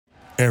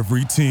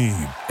Every team,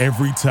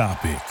 every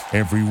topic,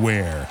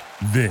 everywhere.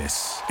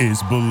 This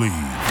is Believe.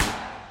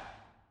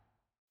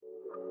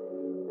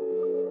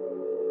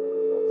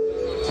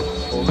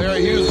 Well,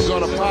 Larry Hughes is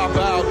going to pop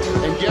out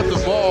and get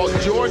the ball.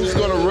 Jordan's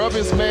going to rub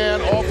his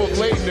man off of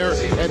Leitner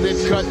and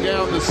then cut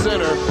down the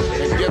center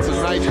and gets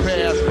a nice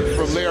pass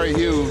from Larry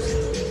Hughes.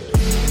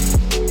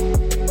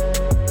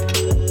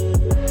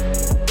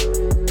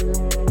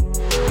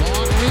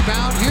 Long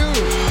rebound,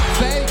 Hughes.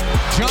 Fake,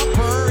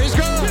 jumper is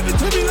good. Give it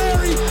to me,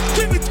 Larry.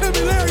 Give it to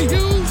me, Larry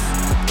Hughes.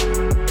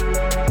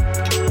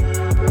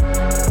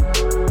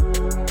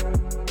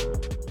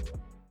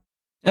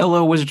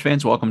 Hello, Wizards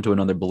fans. Welcome to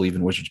another Believe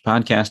in Wizards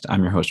podcast.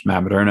 I'm your host,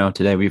 Matt Moderno.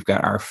 Today, we've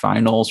got our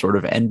final sort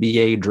of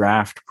NBA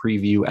draft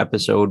preview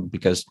episode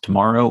because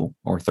tomorrow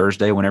or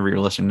Thursday, whenever you're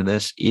listening to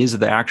this, is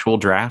the actual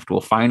draft.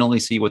 We'll finally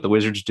see what the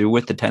Wizards do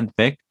with the 10th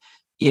pick.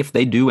 If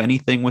they do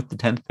anything with the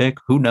 10th pick,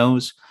 who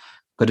knows?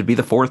 Could it be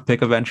the 4th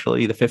pick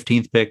eventually, the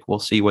 15th pick? We'll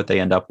see what they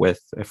end up with.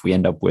 If we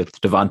end up with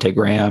Devontae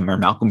Graham or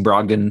Malcolm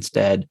Brogdon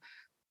instead,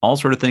 all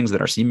sort of things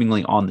that are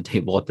seemingly on the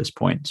table at this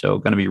point. So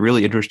going to be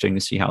really interesting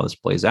to see how this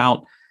plays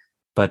out.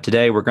 But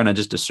today we're going to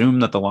just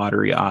assume that the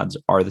lottery odds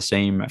are the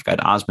same. I've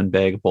got Osmond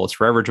Beg, Bullets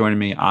Forever joining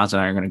me. Oz and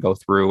I are going to go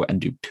through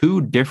and do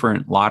 2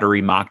 different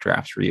lottery mock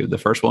drafts for you. The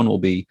first one will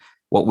be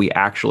what we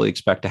actually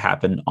expect to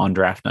happen on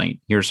draft night.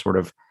 Here's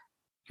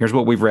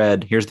what we've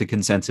read. Here's the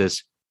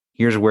consensus.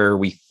 Here's where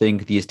we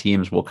think these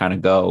teams will kind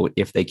of go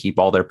if they keep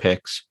all their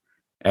picks.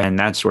 And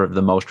that's sort of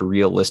the most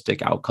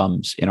realistic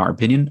outcomes in our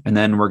opinion. And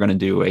then we're going to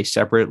do a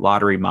separate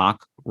lottery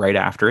mock right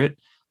after it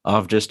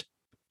of just,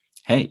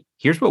 hey,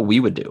 here's what we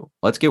would do.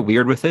 Let's get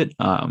weird with it.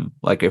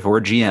 Like if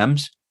we're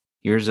GMs,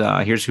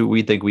 here's who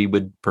we think we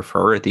would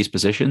prefer at these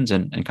positions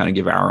and kind of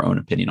give our own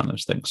opinion on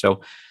those things.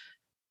 So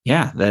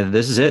yeah,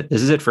 this is it.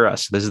 This is it for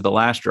us. This is the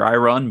last dry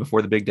run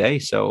before the big day.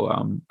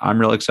 So I'm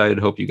really excited.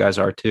 Hope you guys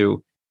are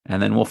too. And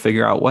then we'll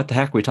figure out what the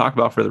heck we talk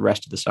about for the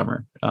rest of the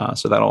summer.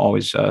 So that'll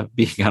always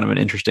be kind of an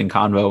interesting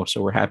convo.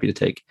 So we're happy to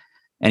take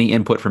any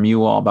input from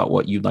you all about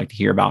what you'd like to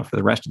hear about for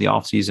the rest of the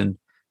off season.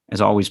 As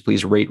always,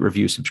 please rate,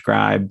 review,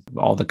 subscribe.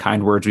 All the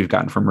kind words we've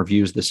gotten from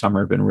reviews this summer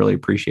have been really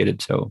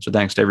appreciated. So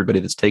thanks to everybody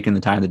that's taken the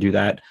time to do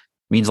that. It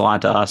means a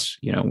lot to us.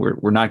 You know,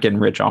 we're not getting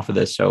rich off of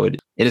this. So it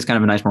is kind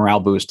of a nice morale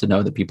boost to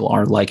know that people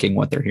are liking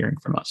what they're hearing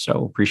from us.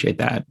 So appreciate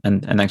that.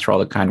 And thanks for all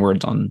the kind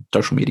words on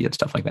social media and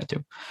stuff like that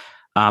too.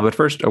 But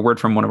first, a word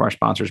from one of our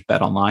sponsors,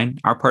 BetOnline.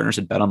 Our partners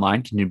at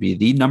BetOnline can be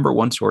the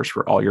 #1 source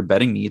for all your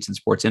betting needs and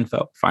sports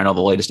info. Find all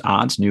the latest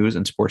odds, news,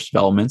 and sports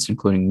developments,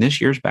 including this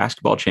year's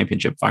basketball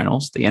championship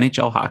finals, the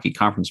NHL hockey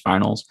conference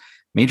finals,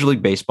 Major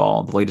League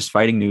Baseball, the latest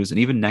fighting news, and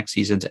even next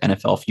season's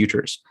NFL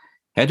futures.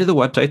 Head to the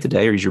website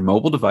today or use your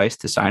mobile device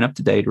to sign up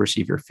today to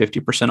receive your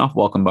 50% off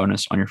welcome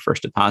bonus on your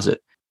first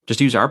deposit. Just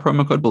use our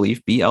promo code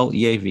BELIEVE,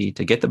 BLEAV,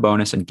 to get the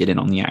bonus and get in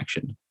on the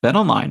action.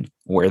 BetOnline,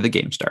 where the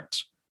game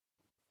starts.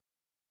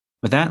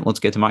 With that, let's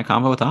get to my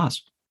convo with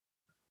Oz.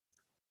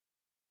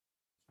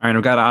 All right,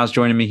 I've got Oz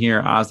joining me here.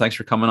 Oz, thanks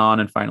for coming on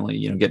and finally,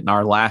 getting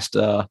our last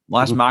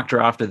mock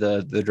draft of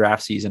the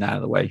draft season out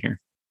of the way here.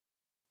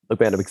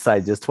 Look, man, I'm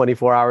excited. Just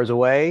 24 hours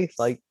away.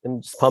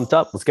 I'm just pumped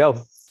up. Let's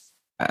go.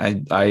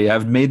 I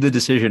have made the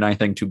decision, I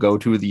think, to go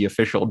to the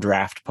official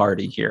draft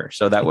party here.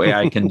 So that way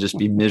I can just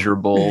be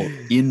miserable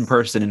in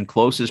person in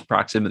closest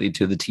proximity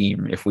to the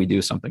team if we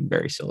do something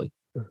very silly.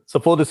 So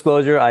full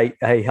disclosure,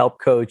 I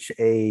help coach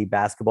a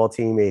basketball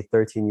team, a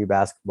 13U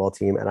basketball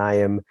team, and I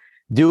am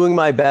doing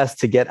my best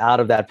to get out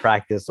of that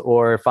practice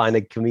or find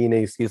a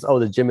convenient excuse. Oh,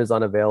 the gym is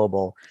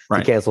unavailable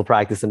to cancel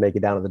practice and make it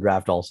down to the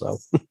draft also.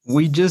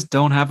 We just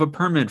don't have a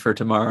permit for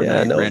tomorrow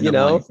night.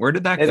 No, where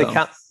did that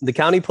go? The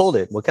county pulled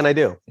it. What can I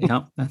do?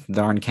 Yep,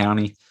 darn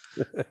county.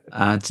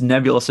 It's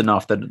nebulous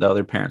enough that the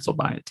other parents will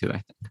buy it too, I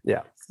think.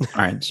 Yeah.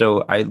 All right.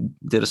 So I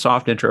did a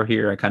soft intro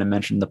here. I kind of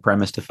mentioned the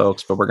premise to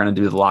folks, but we're going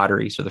to do the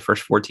lottery. So the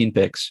first 14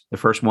 picks, the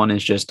first one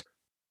is just,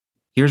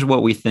 here's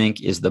what we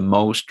think is the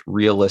most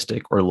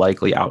realistic or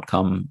likely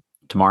outcome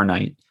tomorrow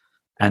night.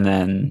 And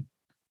then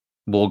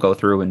we'll go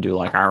through and do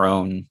like our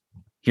own,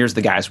 here's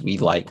the guys we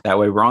like. That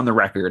way we're on the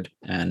record.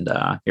 And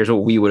here's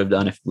what we would have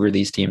done if we were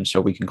these teams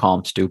so we can call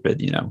them stupid,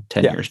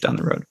 10 years down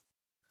the road.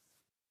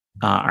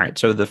 All right.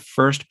 So the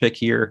first pick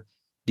here,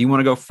 do you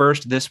want to go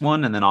first this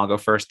one and then I'll go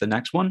first the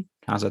next one?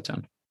 How's that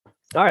sound?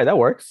 All right. That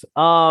works.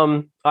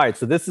 All right.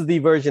 So this is the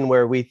version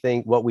where we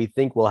think what we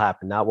think will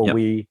happen, not what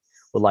we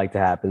would like to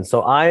happen.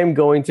 So I am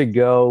going to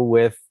go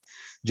with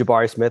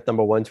Jabari Smith,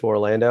 #1 to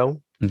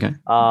Orlando. Okay.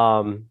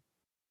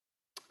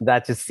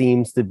 That just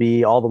seems to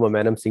be, all the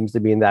momentum seems to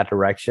be in that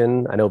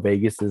direction. I know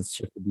Vegas has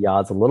shifted the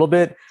odds a little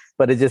bit,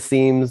 but it just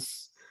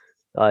seems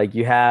like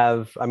he's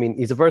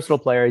a versatile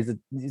player.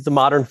 He's a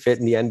modern fit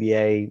in the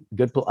NBA.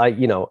 Good.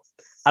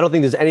 I don't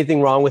think there's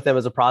anything wrong with him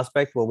as a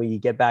prospect. When we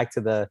get back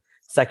to the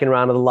second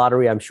round of the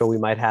lottery, I'm sure we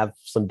might have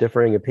some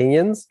differing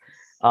opinions.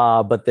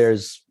 But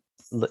there's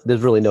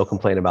really no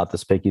complaint about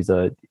this pick. It's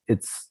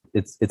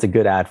a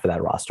good ad for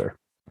that roster.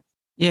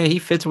 Yeah, he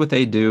fits what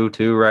they do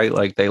too, right?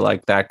 Like they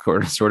like that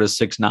sort of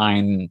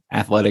 6'9"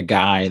 athletic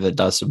guy that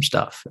does some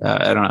stuff.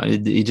 I don't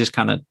know. He just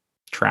kind of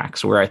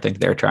tracks where I think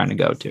they're trying to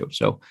go to.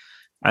 So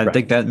I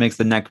think that makes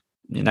the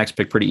next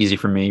pick pretty easy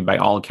for me. By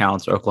all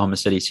accounts, Oklahoma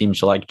City seems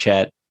to like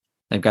Chet.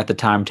 They've got the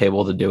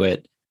timetable to do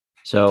it.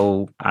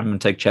 So I'm going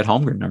to take Chet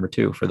Holmgren, number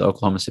 2 for the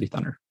Oklahoma City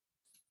Thunder.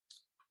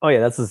 Oh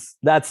yeah,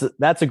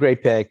 that's a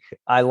great pick.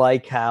 I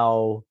like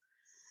how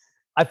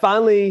I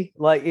finally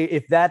like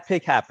if that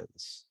pick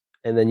happens,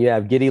 and then you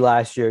have Giddey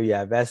last year, you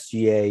have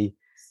SGA,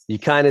 you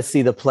kind of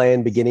see the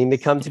plan beginning to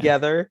come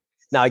together.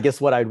 Now, I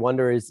guess what I'd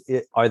wonder is,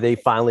 are they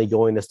finally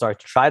going to start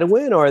to try to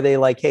win, or are they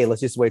like, hey,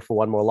 let's just wait for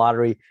one more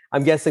lottery?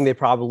 I'm guessing they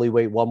probably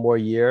wait one more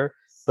year,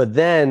 but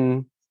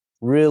then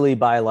really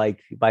by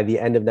the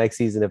end of next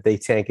season, if they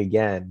tank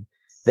again,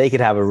 they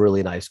could have a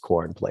really nice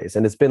core in place.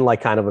 And it's been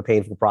like kind of a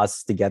painful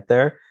process to get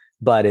there,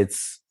 but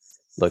it's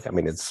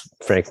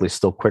frankly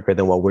still quicker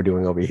than what we're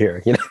doing over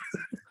here.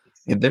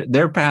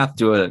 Their path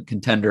to a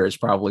contender is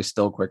probably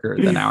still quicker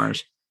than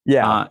ours.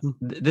 Yeah.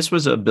 This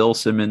was a Bill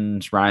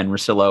Simmons, Ryan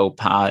Russillo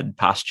pod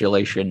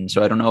postulation.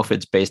 So I don't know if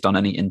it's based on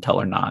any intel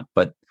or not,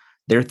 but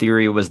their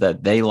theory was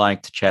that they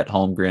liked Chet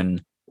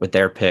Holmgren with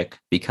their pick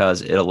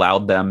because it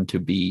allowed them to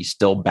be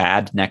still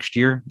bad next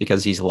year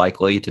because he's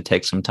likely to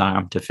take some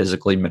time to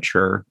physically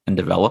mature and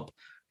develop.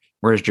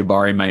 Whereas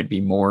Jabari might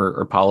be more,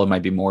 or Paolo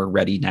might be more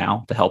ready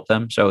now to help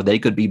them. So they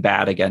could be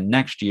bad again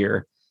next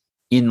year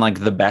in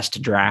like the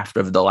best draft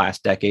of the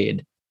last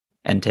decade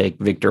and take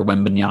Victor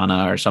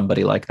Wembanyama or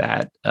somebody like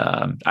that.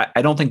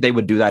 I don't think they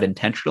would do that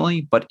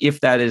intentionally, but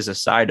if that is a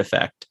side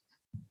effect,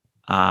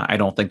 I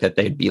don't think that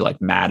they'd be like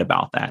mad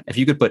about that. If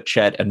you could put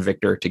Chet and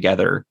Victor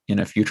together in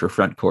a future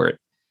front court,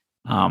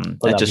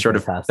 that just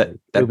sort fantastic. Of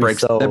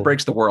that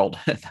breaks the world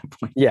at that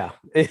point. Yeah.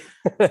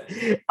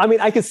 I mean,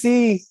 I could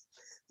see,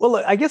 well,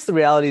 look, I guess the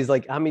reality is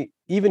like, I mean,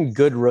 even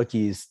good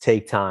rookies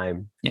take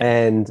time. Yeah.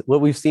 And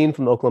what we've seen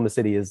from Oklahoma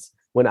City is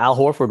when Al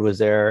Horford was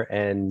there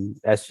and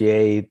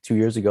SGA 2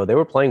 years ago, they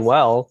were playing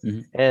well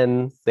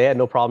and they had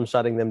no problem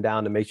shutting them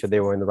down to make sure they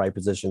were in the right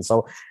position.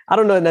 So I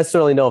don't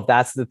necessarily know if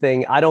that's the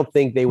thing. I don't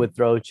think they would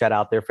throw Chet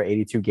out there for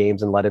 82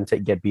 games and let him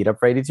get beat up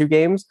for 82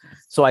 games.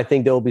 So I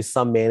think there will be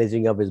some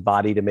managing of his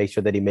body to make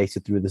sure that he makes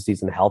it through the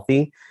season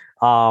healthy.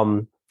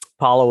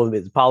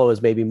 Paolo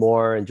is maybe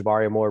more, and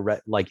Jabari are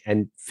more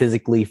and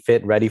physically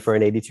fit, ready for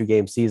an 82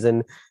 game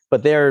season.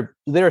 But there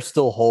are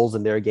still holes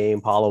in their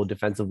game. Paolo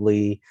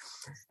defensively,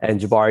 and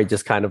Jabari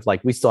just kind of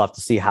like, we still have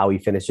to see how he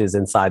finishes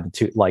inside the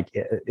two, like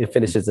it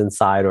finishes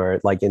inside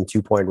or like in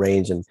 2-point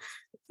range and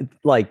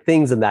like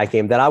things in that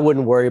game that I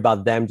wouldn't worry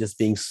about them just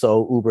being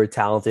so uber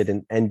talented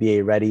and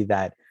NBA ready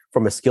that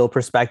from a skill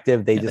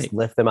perspective, they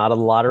lift them out of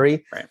the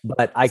lottery. Right.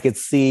 But I could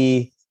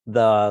see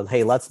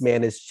hey, let's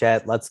manage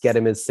Chet. Let's get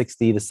him in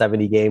 60 to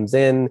 70 games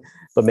in,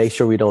 but make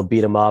sure we don't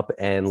beat him up.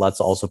 And let's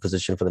also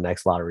position for the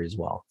next lottery as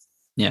well.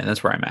 Yeah,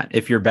 that's where I'm at.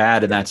 If you're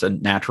bad and that's a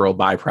natural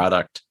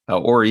byproduct,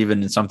 or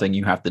even something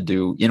you have to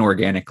do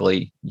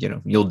inorganically,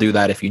 you'll do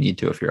that if you need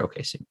to, if you're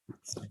OKC.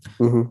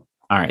 Mm-hmm.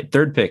 All right.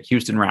 Third pick,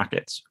 Houston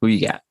Rockets. Who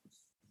you got?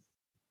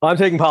 I'm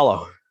taking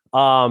Paolo.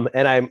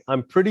 And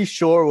I'm pretty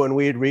sure when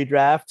we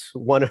redraft,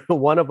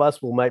 one of us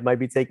might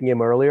be taking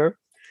him earlier.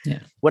 Yeah.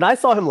 When I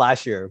saw him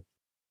last year,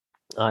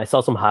 I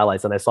saw some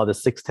highlights and I saw the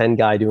 6'10"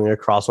 guy doing a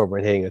crossover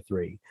and hitting a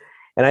three.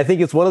 And I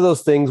think it's one of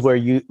those things where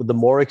the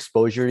more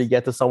exposure you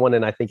get to someone,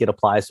 and I think it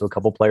applies to a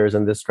couple players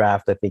in this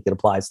draft. I think it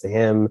applies to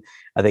him.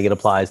 I think it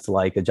applies to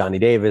like a Johnny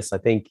Davis. I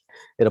think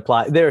it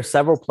applies. There are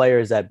several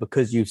players that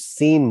because you've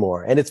seen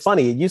more, and it's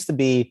funny. It used to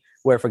be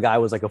where if a guy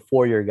was like a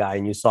 4-year guy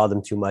and you saw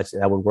them too much,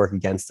 that would work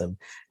against them.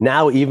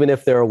 Now, even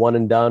if they're a 1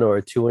 and done or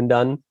a 2 and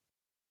done,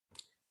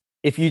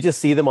 if you just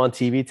see them on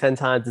TV 10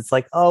 times, it's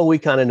like, oh, we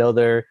kind of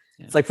know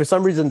it's like for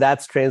some reason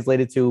that's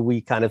translated to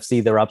we kind of see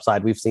their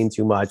upside. We've seen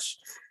too much.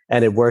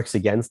 And it works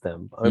against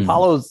them. I mean,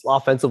 Paolo's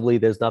offensively,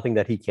 there's nothing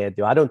that he can't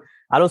do. I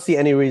don't see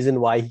any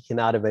reason why he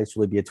cannot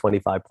eventually be a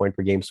 25 point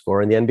per game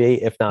scorer in the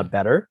NBA, if not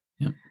better.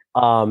 Yeah.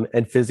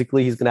 And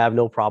physically, he's going to have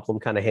no problem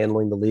kind of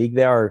handling the league.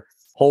 There are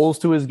holes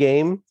to his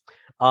game.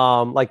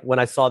 Like when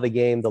I saw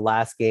the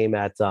last game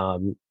at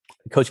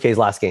Coach K's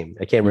last game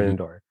at Cameron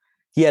Indoor,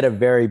 he had a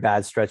very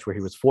bad stretch where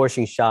he was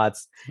forcing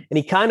shots, and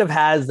he kind of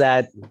has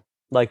that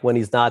like when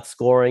he's not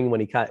scoring,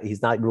 when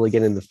he's not really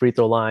getting the free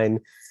throw line.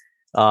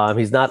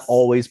 He's not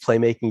always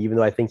playmaking, even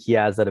though I think he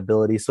has that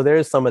ability. So there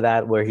is some of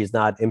that where he's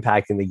not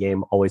impacting the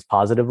game always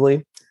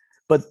positively,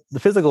 but the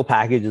physical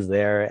package is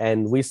there.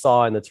 And we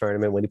saw in the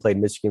tournament when he played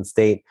Michigan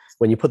State,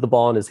 when you put the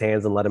ball in his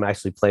hands and let him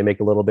actually play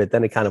make a little bit,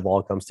 then it kind of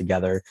all comes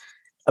together.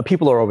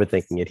 People are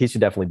overthinking it. He should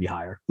definitely be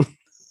higher.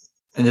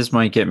 And this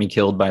might get me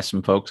killed by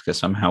some folks because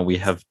somehow we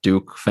have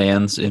Duke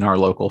fans in our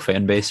local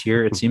fan base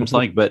here, it seems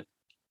like, but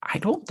I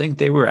don't think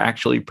they were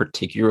actually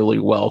particularly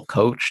well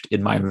coached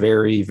in my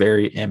very,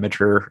 very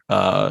amateur,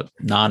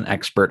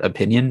 non-expert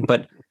opinion,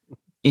 but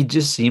it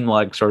just seemed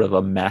like sort of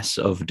a mess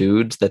of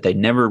dudes that they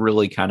never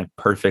really kind of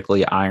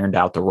perfectly ironed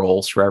out the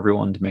roles for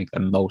everyone to make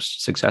them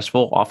most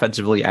successful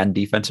offensively and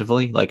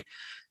defensively. Like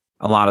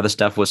a lot of the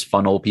stuff was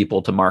funnel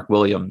people to Mark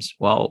Williams.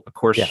 Well, of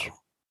course,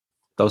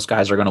 those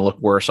guys are going to look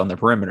worse on the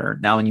perimeter.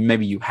 Now,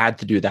 maybe you had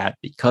to do that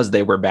because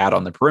they were bad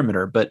on the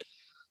perimeter, but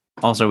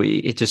Also,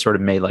 it just sort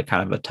of made like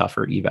kind of a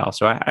tougher eval.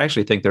 So I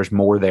actually think there's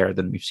more there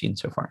than we've seen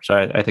so far.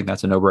 So I think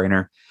that's a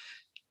no-brainer.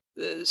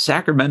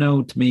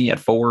 Sacramento to me at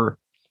 4.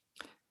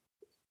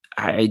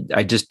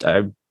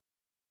 De'Aaron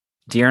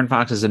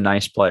Fox is a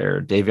nice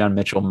player. Davion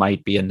Mitchell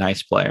might be a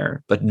nice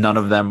player, but none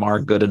of them are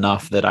good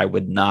enough that I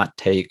would not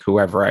take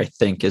whoever I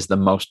think is the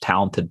most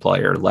talented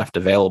player left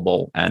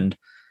available. And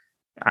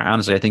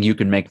honestly, I think you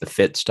can make the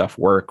fit stuff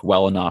work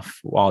well enough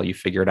while you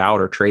figure it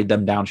out, or trade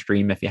them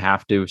downstream if you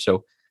have to.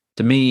 So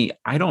to me,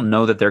 I don't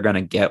know that they're going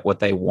to get what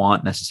they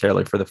want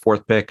necessarily for the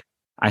 4th pick.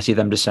 I see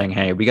them just saying,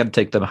 hey, we got to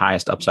take the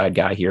highest upside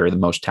guy here, the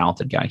most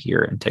talented guy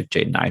here, and take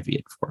Jaden Ivey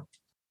at 4.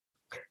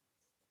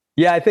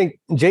 Yeah, I think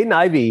Jaden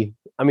Ivey,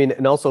 I mean,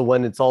 and also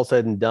when it's all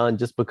said and done,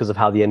 just because of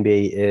how the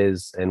NBA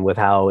is and with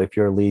how if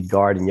you're a lead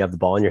guard and you have the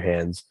ball in your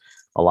hands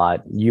a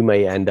lot, you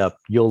may end up,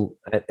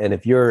 and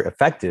if you're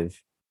effective,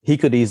 he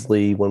could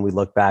easily, when we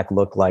look back,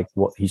 look like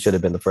what he should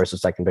have been the 1st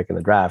or 2nd pick in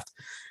the draft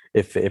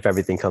if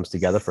everything comes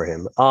together for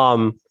him.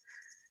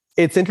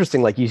 It's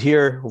interesting, like you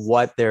hear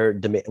what they're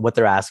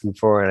asking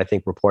for, and I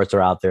think reports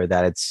are out there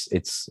that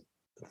it's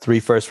 3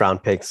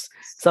 first-round picks,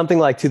 something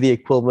like to the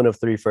equivalent of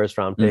 3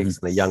 first-round picks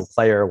and a young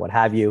player, what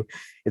have you.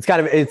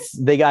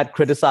 They got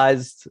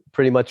criticized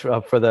pretty much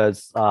for the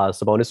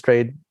Sabonis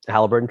trade,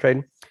 Halliburton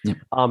trade,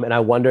 and I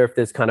wonder if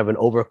there's kind of an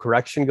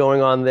overcorrection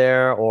going on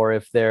there, or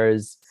if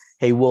there's,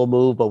 hey, we'll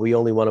move, but we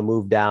only want to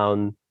move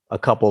down a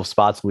couple of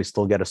spots. We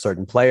still get a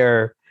certain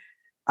player.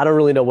 I don't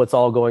really know what's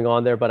all going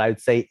on there, but I'd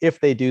say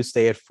if they do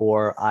stay at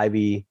 4,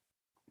 Ivy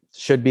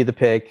should be the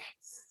pick,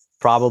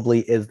 probably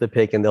is the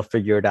pick, and they'll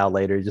figure it out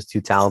later. He's just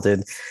too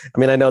talented. I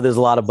mean, I know there's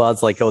a lot of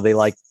buzz like, oh, they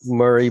like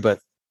Murray, but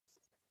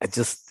it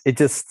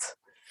just,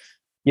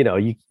 you know,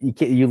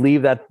 you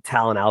leave that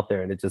talent out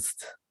there, and it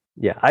just,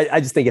 yeah,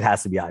 I just think it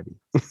has to be Ivy.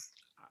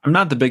 I'm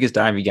not the biggest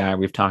Ivy guy.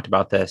 We've talked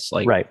about this.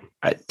 Like, right.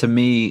 To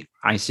me,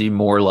 I see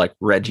more like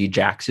Reggie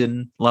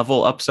Jackson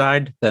level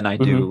upside than I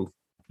do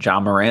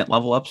John Morant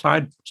level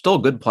upside. Still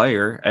a good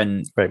player,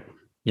 and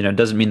you know, it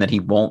doesn't mean that he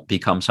won't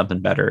become something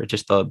better.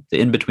 Just the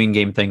in-between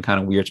game thing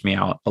kind of weirds me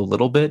out a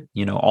little bit.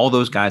 You know, all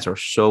those guys are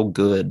so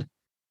good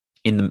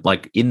in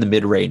the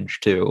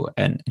mid-range too,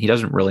 and he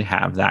doesn't really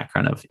have that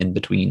kind of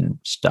in-between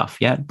stuff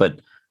yet.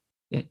 But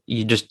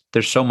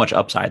there's so much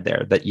upside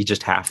there that you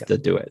just have to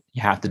do it.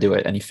 You have to do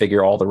it, and you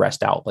figure all the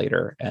rest out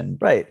later. And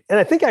right. And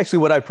I think actually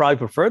what I'd probably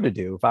prefer to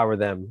do if I were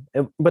them,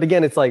 but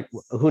again, it's like,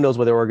 who knows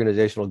what their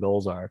organizational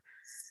goals are.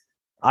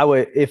 I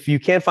would, if you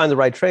can't find the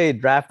right trade,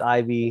 draft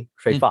Ivy,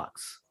 trade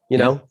Fox. You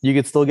know, you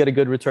could still get a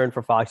good return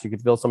for Fox. You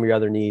could fill some of your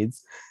other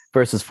needs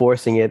versus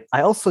forcing it.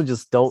 I also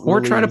just don't. Or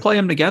try to play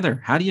them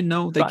together. How do you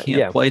know they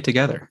can't play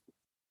together?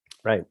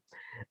 Right.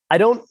 I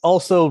don't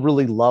also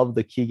really love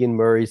the Keegan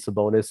Murray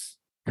Sabonis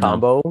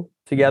combo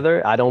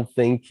together. I don't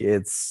think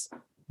it's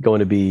going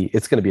to be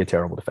a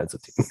terrible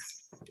defensive team.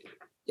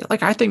 Yeah,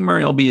 like I think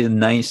Murray will be a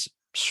nice,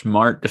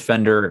 smart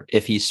defender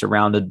if he's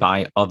surrounded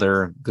by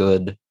other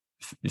good,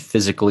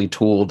 physically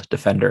tooled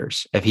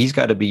defenders. If he's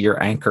got to be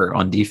your anchor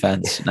on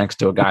defense next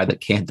to a guy that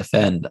can't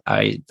defend,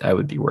 I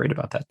would be worried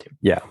about that too.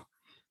 Yeah.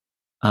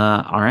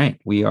 All right.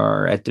 We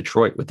are at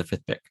Detroit with the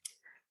 5th pick.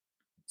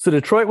 So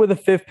Detroit with the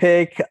 5th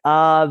pick,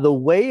 the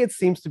way it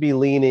seems to be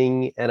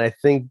leaning, and I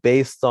think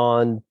based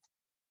on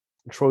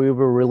Troy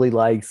Weaver really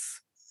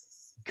likes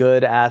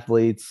good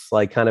athletes,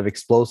 like kind of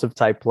explosive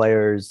type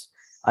players.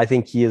 I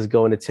think he is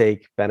going to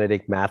take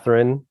Benedict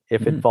Mathurin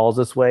if it falls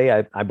this way.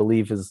 I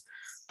believe his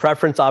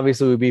preference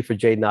obviously would be for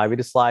Jaden Ivey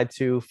to slide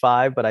to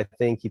 5, but I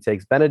think he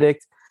takes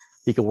Benedict.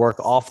 He can work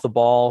off the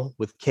ball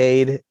with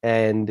Cade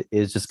and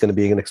is just going to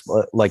be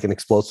an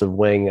explosive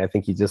wing. I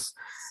think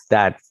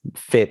that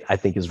fit, I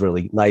think, is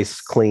really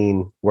nice,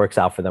 clean, works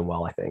out for them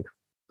well, I think.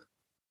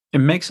 It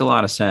makes a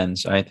lot of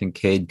sense. I think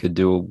Cade could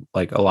do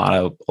like a lot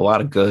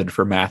of good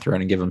for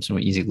Mathurin and give him some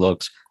easy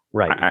looks.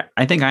 Right.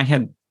 I think I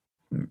had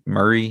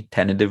Murray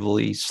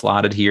tentatively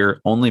slotted here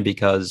only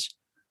because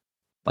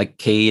like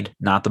Cade,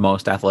 not the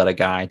most athletic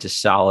guy,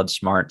 just solid,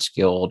 smart,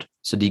 skilled.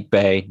 Saddiq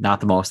Bey, not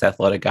the most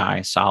athletic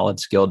guy, solid,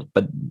 skilled.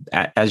 But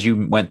as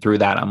you went through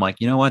that, I'm like,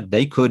 you know what?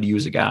 They could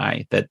use a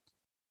guy that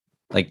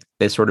like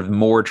this sort of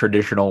more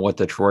traditional what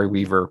the Troy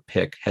Weaver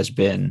pick has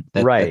been.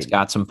 That's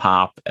got some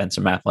pop and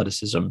some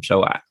athleticism.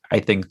 So I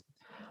think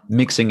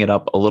mixing it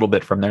up a little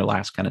bit from their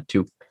last kind of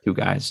two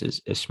guys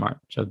is smart.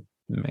 So it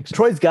makes sense.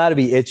 Troy's got to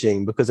be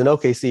itching because in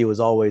OKC it was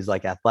always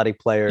like athletic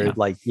players,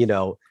 like, you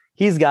know,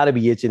 he's got to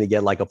be itching to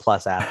get like a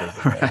plus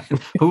athlete. Right.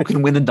 Who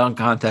can win the dunk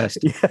contest?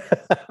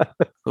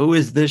 Who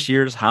is this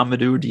year's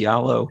Hamidou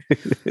Diallo?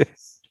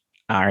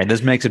 All right.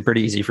 This makes it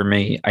pretty easy for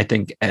me. I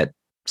think at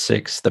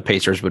 6, the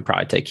Pacers would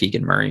probably take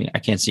Keegan Murray. I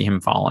can't see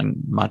him falling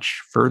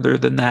much further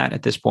than that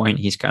at this point.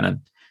 He's kind of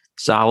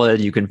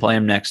solid. You can play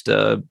him next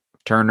to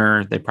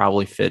Turner. They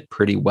probably fit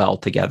pretty well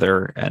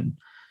together. And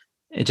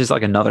it's just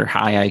like another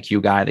high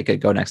IQ guy that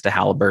could go next to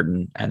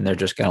Halliburton, and they're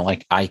just going to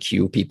like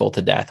IQ people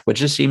to death, which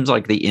just seems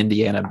like the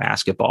Indiana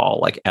basketball,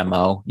 like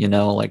MO, you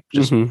know, like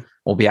just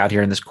we'll be out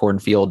here in this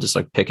cornfield, just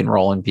like pick and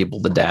rolling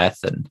people to death.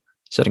 And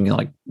setting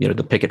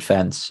the picket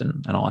fence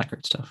and all that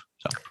great stuff.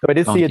 So I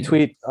did see a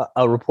tweet,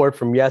 a report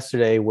from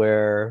yesterday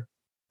where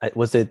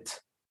was it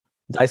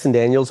Dyson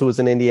Daniels who was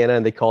in Indiana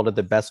and they called it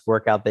the best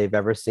workout they've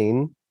ever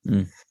seen.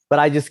 But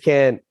I just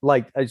can't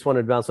I just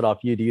wanted to bounce it off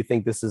you. Do you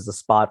think this is a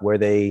spot where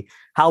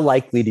how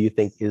likely do you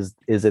think is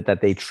it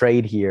that they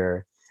trade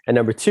here? And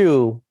number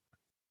two,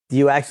 do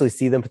you actually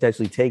see them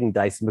potentially taking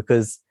Dyson?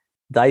 Because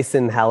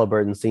Dyson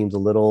Halliburton seems a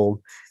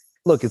little,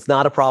 look, it's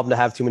not a problem to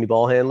have too many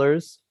ball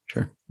handlers.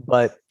 Sure.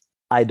 But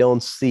I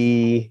don't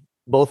see,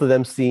 both of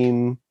them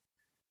seem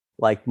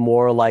like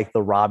more like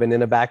the Robin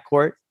in a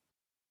backcourt.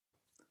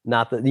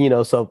 Not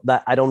that, so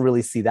that I don't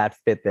really see that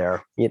fit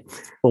there.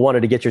 But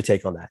wanted to get your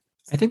take on that.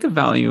 I think the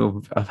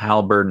value of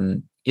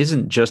Halliburton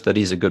isn't just that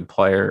he's a good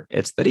player.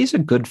 It's that he's a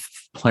good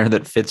player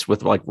that fits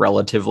with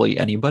relatively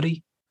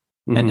anybody.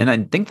 And I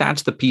think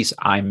that's the piece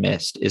I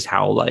missed, is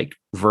how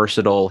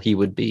versatile he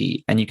would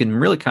be. And you can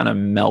really kind of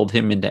meld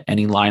him into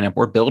any lineup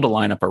or build a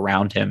lineup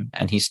around him,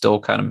 and he still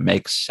kind of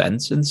makes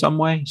sense in some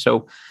way.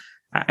 So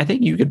I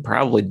think you could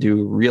probably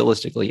do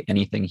realistically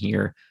anything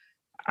here.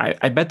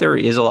 I bet there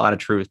is a lot of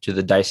truth to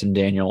the Dyson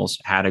Daniels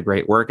had a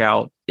great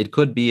workout. It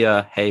could be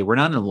hey, we're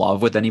not in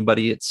love with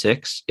anybody at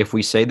 6. If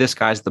we say this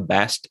guy's the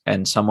best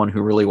and someone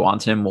who really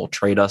wants him will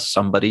trade us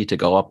somebody to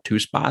go up 2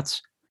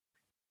 spots,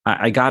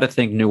 I got to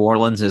think New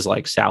Orleans is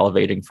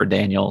salivating for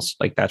Daniels.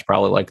 That's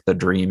probably the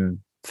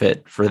dream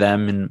fit for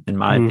them in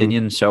my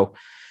opinion. So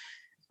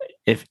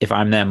if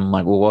I'm them,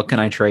 I'm well, what can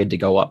I trade to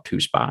go up 2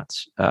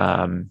 spots?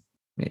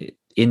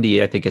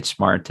 Indy, I think it's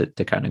smart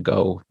to kind of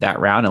go that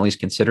route, at least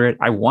consider it.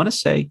 I want to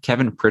say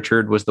Kevin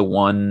Pritchard was the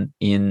one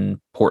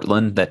in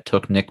Portland that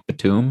took Nick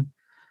Batum.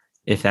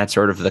 If that's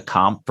sort of the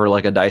comp for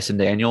a Dyson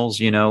Daniels,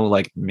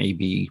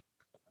 maybe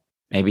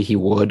he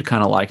would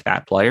kind of like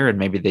that player, and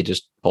maybe they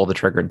just pull the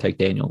trigger and take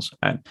Daniels.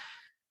 I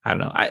don't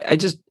know. I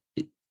just,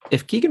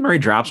 if Keegan Murray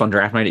drops on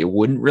draft night, it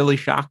wouldn't really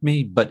shock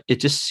me, but it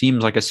just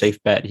seems like a safe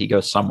bet. He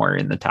goes somewhere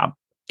in the top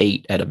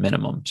 8 at a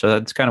minimum. So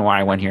that's kind of why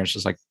I went here. It's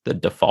just the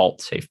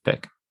default safe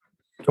pick.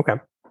 Okay.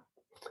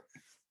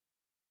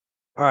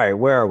 All right.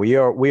 Where are we?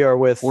 We are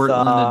with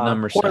Portland at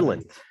number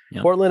Portland. 7.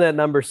 Yep. Portland at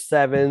number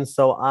 7.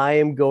 So I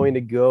am going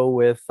to go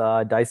with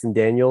Dyson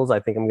Daniels.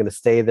 I think I'm going to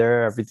stay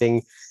there.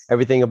 Everything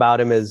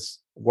about him is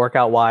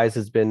workout wise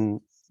has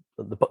been,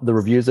 the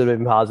reviews have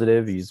been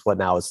positive. He's a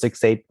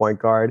 6'8" point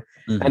guard.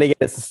 And again,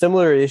 it's a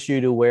similar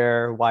issue to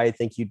why I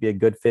think he'd be a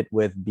good fit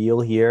with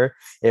Beal here.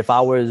 If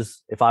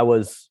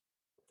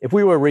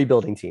we were a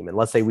rebuilding team and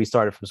let's say we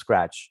started from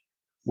scratch,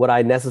 would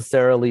I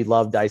necessarily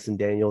love Dyson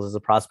Daniels as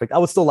a prospect? I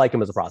would still like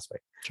him as a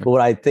prospect. Sure. But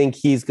would I think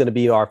he's going to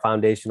be our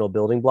foundational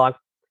building block?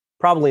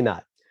 Probably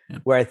not. Yeah.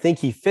 Where I think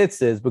he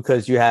fits is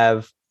because you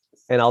have,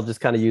 and I'll just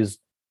kind of use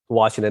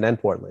Washington and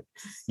Portland.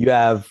 You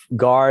have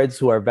guards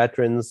who are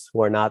veterans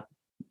who are not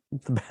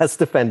the best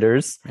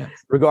defenders. Yeah.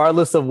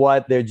 Regardless of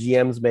what their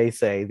GMs may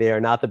say, they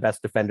are not the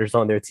best defenders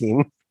on their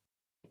team.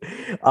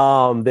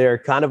 They're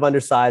kind of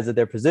undersized at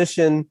their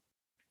position,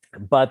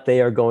 but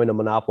they are going to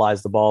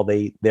monopolize the ball.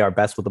 They are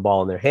best with the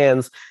ball in their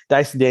hands.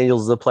 Dyson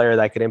Daniels is a player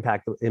that could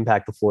impact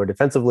the floor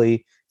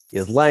defensively.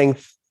 His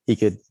length, he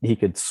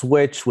could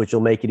switch, which will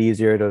make it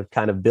easier to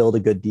kind of build a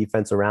good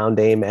defense around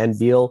Dame and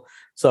Beal.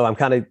 So I'm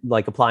kind of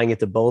applying it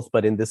to both,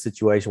 but in this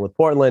situation with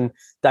Portland,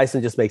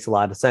 Dyson just makes a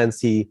lot of sense.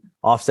 He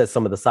offsets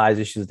some of the size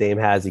issues Dame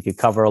has. He could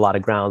cover a lot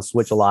of ground,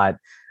 switch a lot,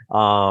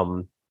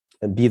 and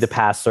be the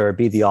passer,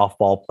 be the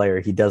off-ball player.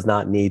 He does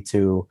not need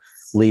to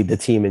lead the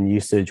team in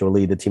usage or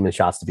lead the team in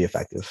shots to be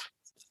effective.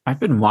 I've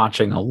been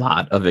watching a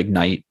lot of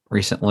Ignite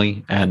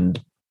recently,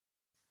 and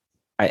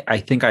I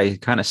think I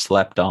kind of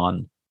slept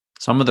on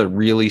some of the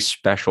really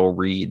special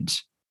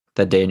reads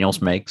that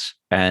Daniels makes.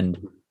 And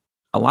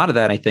a lot of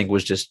that, I think,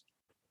 was just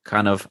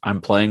kind of,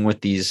 I'm playing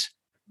with these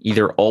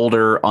either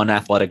older,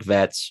 unathletic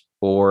vets,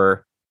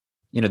 or,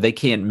 they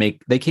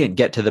can't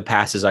get to the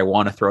passes I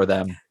want to throw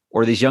them,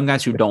 or these young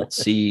guys who don't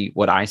see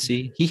what I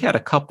see. He had a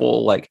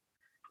couple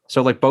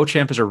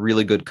Beauchamp is a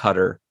really good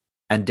cutter,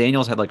 and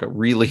Daniels had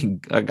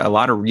a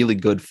lot of really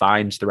good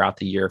finds throughout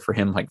the year for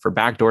him, for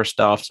backdoor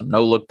stuff, some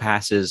no look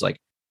passes.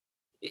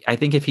 I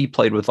think if he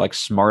played with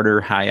smarter,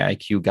 high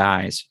IQ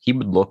guys, he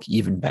would look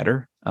even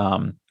better.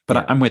 But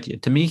yeah. I'm with you.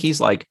 To me, he's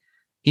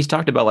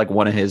talked about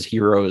one of his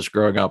heroes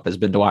growing up has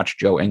been to watch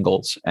Joe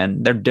Ingles,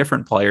 and they're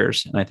different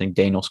players. And I think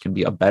Daniels can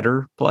be a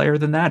better player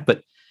than that.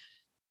 But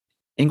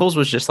Ingles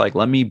was just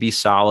let me be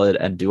solid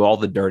and do all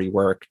the dirty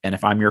work. And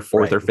if I'm your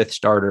 4th or 5th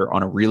starter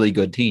on a really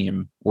good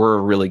team, we're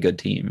a really good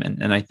team.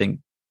 And I think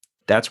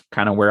that's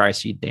kind of where I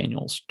see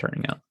Daniels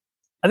turning out.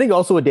 I think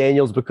also with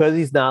Daniels, because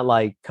he's not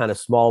kind of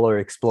smaller,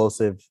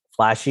 explosive,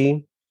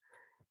 flashy,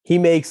 he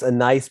makes a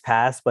nice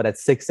pass, but at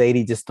 6'8",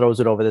 he just throws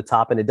it over the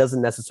top, and it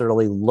doesn't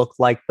necessarily look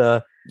like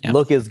the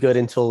look is good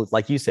until,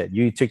 like you said,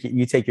 you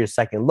take your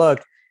second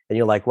look and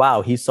you're like,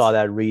 wow, he saw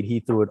that read,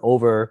 he threw it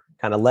over,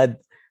 kind of led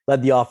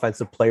the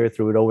offensive player,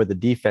 threw it over the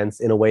defense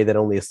in a way that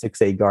only a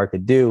 6'8" guard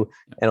could do.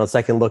 And on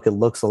second look, it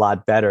looks a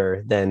lot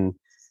better than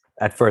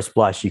at first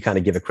blush you kind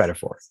of give it credit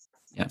for.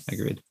 Yeah,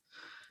 agreed.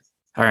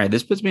 All right,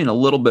 this puts me in a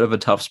little bit of a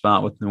tough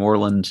spot with New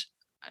Orleans.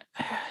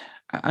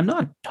 I'm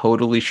not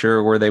totally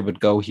sure where they would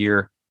go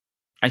here.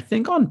 I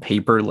think on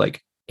paper,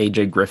 like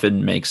AJ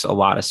Griffin makes a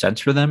lot of sense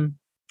for them.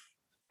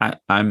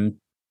 I'm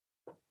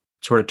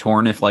sort of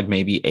torn if like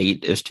maybe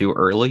 8 is too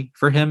early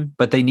for him,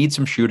 but they need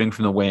some shooting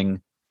from the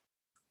wing.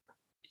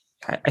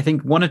 I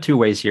think one of two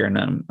ways here,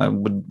 and I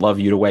would love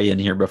you to weigh in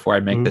here before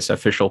I make this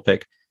official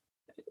pick.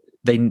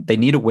 They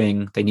need a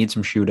wing, they need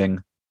some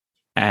shooting,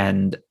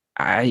 and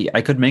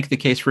I could make the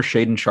case for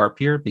Shaedon Sharpe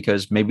here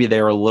because maybe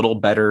they're a little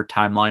better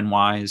timeline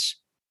wise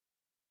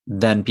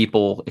than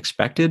people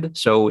expected.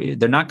 So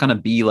they're not going to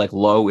be like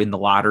low in the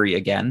lottery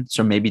again.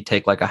 So maybe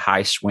take like a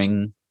high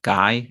swing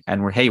guy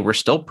and we're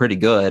still pretty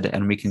good.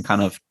 And we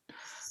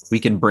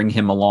can bring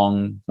him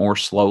along more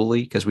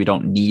slowly because we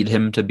don't need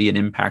him to be an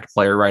impact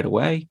player right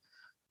away.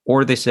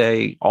 Or they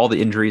say all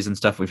the injuries and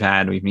stuff we've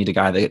had, we need a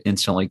guy that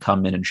instantly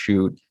come in and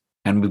shoot.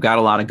 And we've got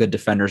a lot of good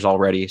defenders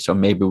already. So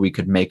maybe we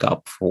could make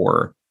up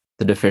for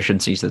the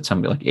deficiencies that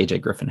somebody like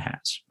AJ Griffin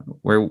has.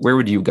 Where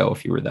would you go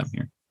if you were them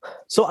here?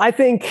 So I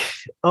think,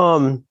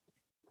 and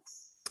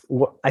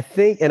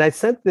I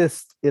sent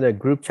this in a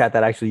group chat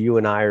that actually you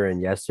and I are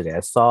in yesterday. I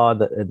saw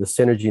the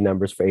synergy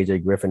numbers for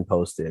AJ Griffin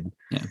posted,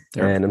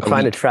 and I'm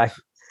trying to track.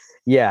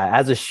 Yeah,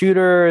 as a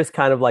shooter, it's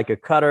kind of like a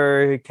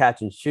cutter,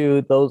 catch and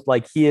shoot. Those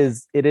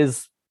it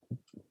is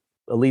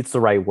elite's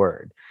the right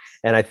word,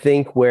 and I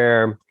think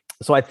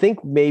I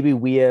think maybe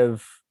we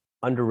have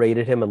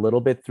underrated him a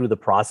little bit through the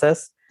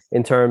process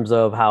in terms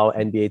of how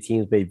NBA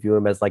teams may view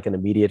him as like an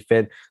immediate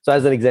fit. So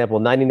as an example,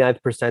 99th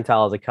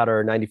percentile as a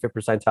cutter, 95th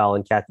percentile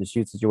in catch and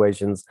shoot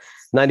situations,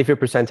 95th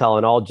percentile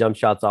in all jump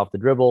shots off the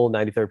dribble,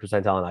 93rd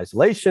percentile in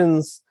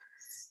isolations.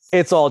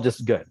 It's all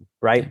just good,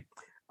 right?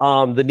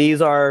 The knees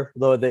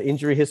the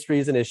injury history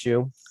is an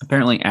issue.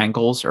 Apparently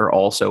ankles are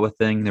also a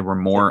thing. There were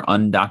more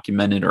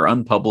undocumented or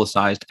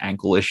unpublicized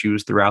ankle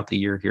issues throughout the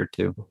year here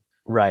too.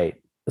 Right.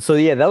 So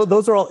yeah,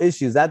 those are all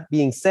issues. That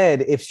being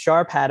said, if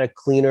Sharpe had a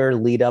cleaner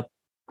lead up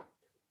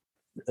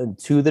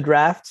to the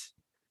draft,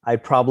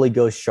 I'd probably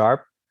go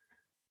Sharpe.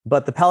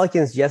 But the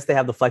Pelicans, yes, they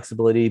have the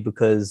flexibility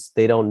because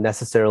they don't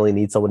necessarily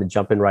need someone to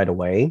jump in right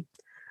away.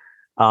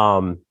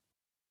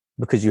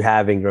 Because you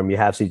have Ingram, you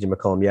have CJ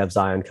McCollum, you have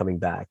Zion coming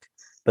back,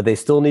 but they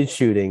still need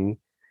shooting.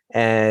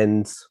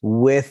 And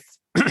with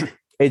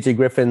AJ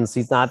Griffin,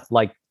 he's not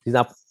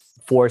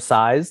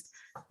 4-sized,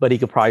 but he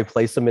could probably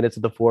play some minutes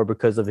at the 4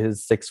 because of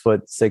his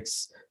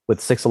 6'6" with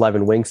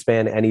 6'11"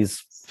 wingspan, and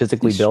he's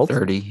physically built.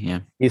 30, yeah.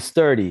 He's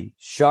 30.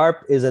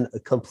 Sharpe is a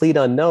complete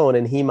unknown,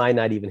 and he might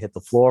not even hit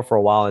the floor for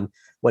a while. And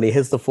when he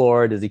hits the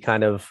floor,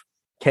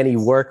 can he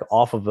work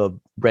off of a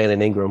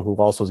Brandon Ingram, who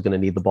also is going to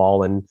need the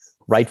ball and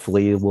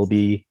rightfully will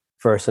be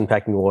first in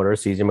pecking order,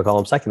 CJ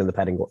McCollum second in the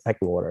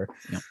pecking order.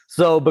 Yeah.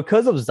 So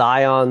because of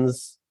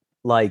Zion's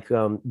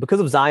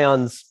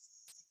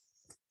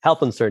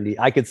health uncertainty,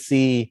 I could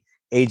see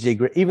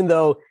AJ, even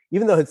though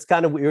it's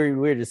kind of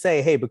weird to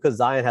say, hey, because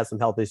Zion has some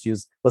health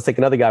issues, let's take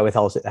another guy with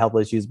health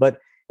issues. But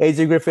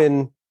AJ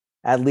Griffin,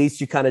 at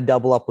least you kind of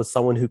double up with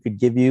someone who could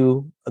give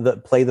you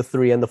play the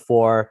 3 and the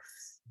 4,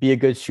 be a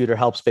good shooter,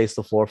 help space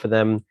the floor for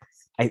them.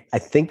 I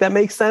think that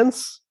makes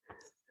sense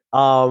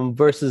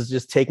versus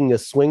just taking a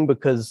swing,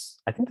 because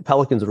I think the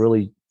Pelicans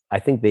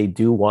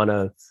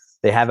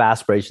they have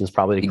aspirations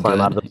probably to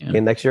climb out of the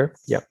game next year.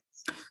 Yeah.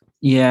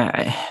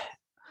 Yeah.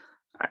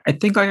 I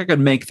think I could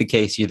make the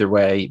case either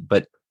way,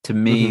 but to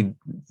me,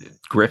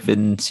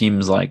 Griffin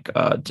seems like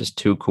just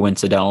too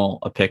coincidental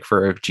a pick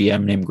for a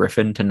GM named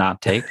Griffin to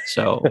not take.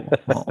 So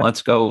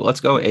let's go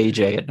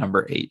AJ at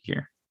number 8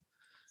 here.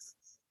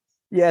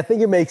 Yeah, I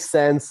think it makes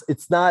sense.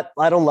 It's not,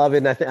 I don't love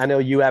it. And I know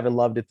you haven't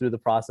loved it through the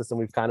process, and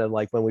we've kind of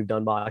when we've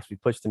done mocks, we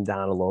pushed him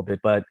down a little bit,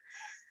 but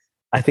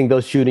I think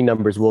those shooting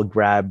numbers will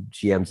grab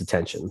GM's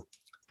attention.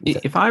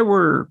 If I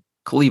were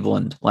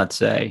Cleveland, let's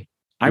say,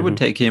 I would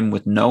take him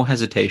with no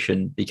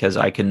hesitation because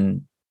I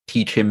can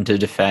teach him to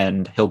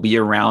defend. He'll be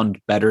around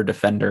better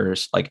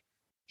defenders.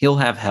 He'll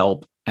have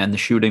help, and the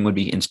shooting would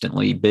be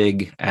instantly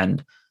big.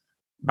 And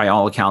by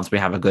all accounts, we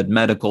have a good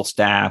medical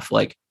staff.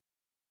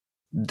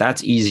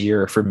 That's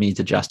easier for me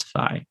to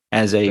justify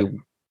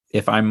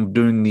if I'm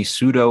doing the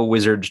pseudo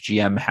Wizards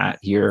GM hat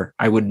here,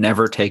 I would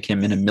never take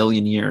him in a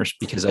million years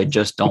because I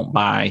just don't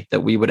buy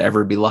that we would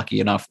ever be lucky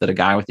enough that a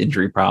guy with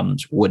injury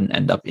problems wouldn't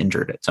end up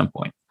injured at some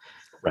point.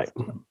 Right.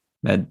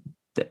 And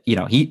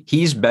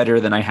he's better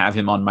than I have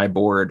him on my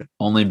board,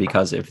 only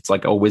because if it's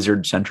like a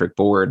Wizard centric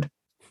board,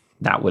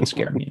 that would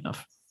scare me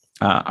enough.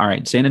 All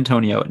right. San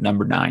Antonio at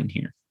number 9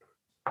 here.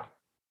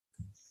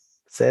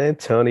 San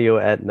Antonio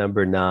at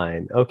number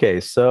 9. Okay.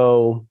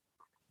 So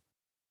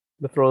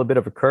I'm gonna throw a bit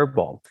of a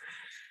curveball.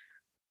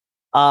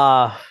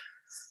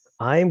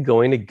 I'm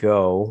going to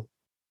go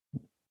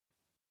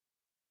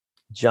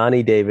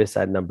Johnny Davis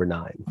at number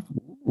 9.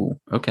 Ooh,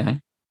 okay.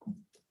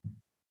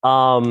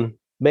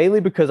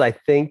 Mainly because I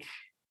think,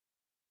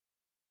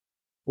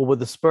 with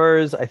the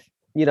Spurs,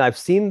 I've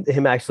seen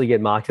him actually get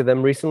mocked to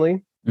them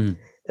recently. And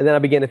then I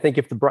began to think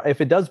if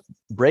it does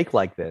break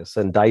like this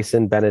and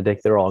Dyson,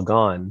 Benedict, they're all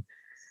gone.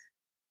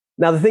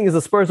 Now, the thing is,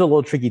 the Spurs are a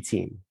little tricky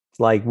team.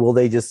 Like, will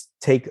they just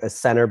take a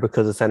center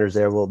because the center's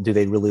there? Well, do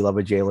they really love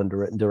a Jalen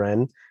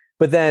Duren?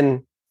 But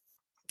then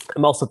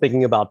I'm also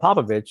thinking about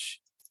Popovich.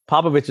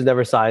 Popovich has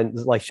never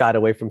shied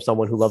away from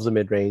someone who loves a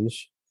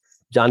mid-range.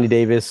 Johnny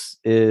Davis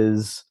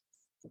is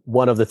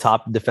one of the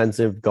top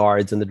defensive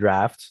guards in the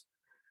draft.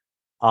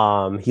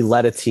 He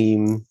led a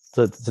team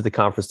to the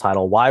conference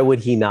title. Why would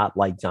he not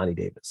like Johnny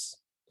Davis?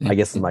 I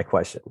guess is my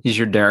question. He's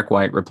your Derek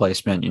White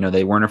replacement.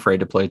 They weren't afraid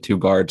to play two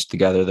guards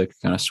together that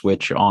could kind of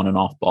switch on and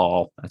off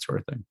ball, that sort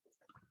of thing.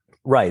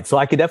 Right. So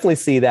I could definitely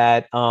see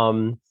that.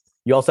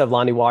 You also have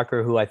Lonnie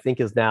Walker, who I think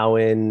is now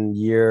entering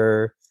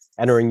year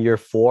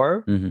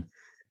 4.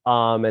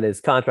 And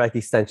his contract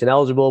extension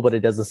eligible, but it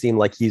doesn't seem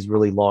like he's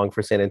really long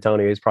for San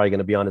Antonio. He's probably going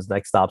to be on his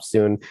next stop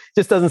soon.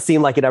 Just doesn't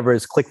seem like it ever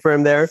has clicked for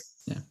him there.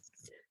 Yeah.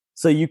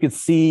 So you could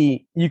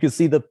see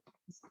the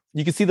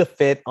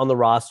fit on the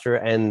roster,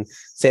 and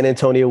San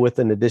Antonio with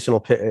an additional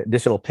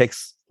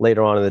picks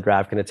later on in the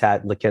draft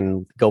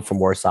can go for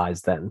more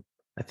size. Then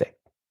I think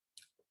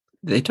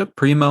they took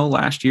Primo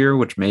last year,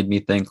 which made me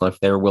think if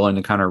they were willing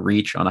to kind of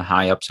reach on a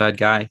high upside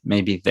guy,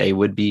 maybe they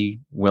would be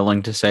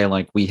willing to say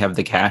like, we have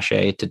the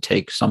cachet to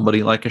take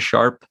somebody like a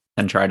Sharp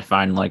and try to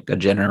find like a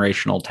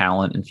generational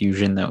talent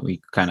infusion that we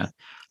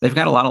they've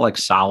got a lot of like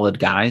solid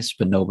guys,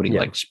 but nobody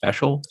like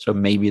special. So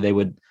maybe they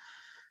would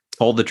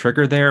pull the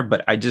trigger there.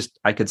 But I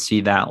could see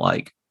that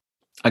like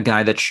a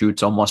guy that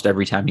shoots almost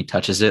every time he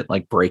touches it,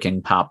 like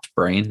breaking Pop's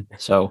brain.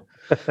 So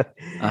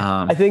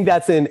I think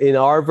that's in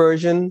our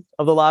version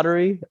of the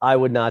lottery. I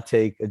would not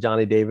take a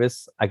Johnny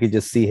Davis. I could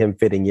just see him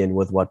fitting in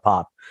with what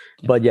Pop.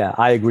 Yeah. But yeah,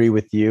 I agree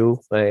with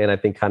you. And I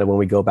think kind of when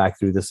we go back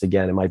through this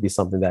again, it might be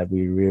something that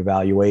we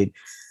reevaluate.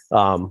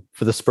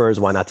 For the Spurs,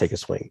 why not take a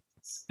swing?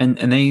 And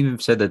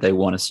they've said that they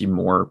want to see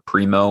more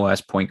Primo as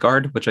point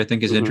guard, which I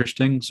think is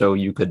interesting. So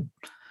you could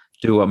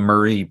do a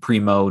Murray,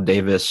 Primo,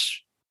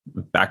 Davis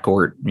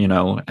backcourt,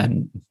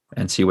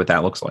 and see what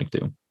that looks like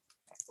too.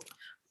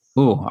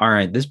 Ooh, all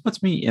right. This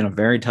puts me in a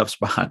very tough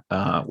spot.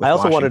 I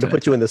also wanted to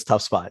put you in this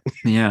tough spot.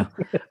 Yeah.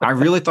 I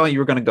really thought you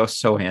were going to go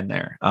Sochan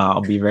there.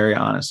 I'll be very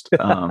honest.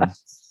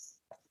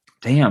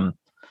 Damn.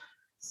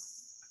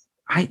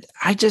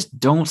 I just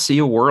don't see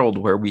a world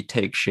where we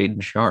take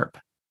Shaedon Sharpe.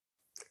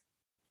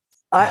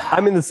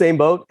 I'm in the same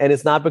boat, and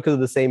it's not because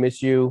of the same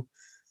issue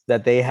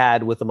that they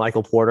had with the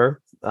Michael Porter.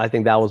 I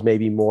think that was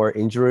maybe more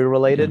injury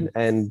related.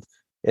 And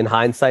in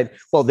hindsight,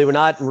 well, they were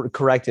not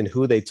correct in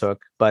who they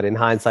took, but in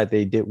hindsight,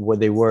 they did what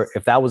they were.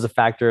 If that was a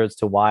factor as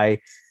to why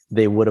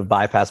they would have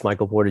bypassed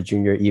Michael Porter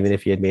Jr., even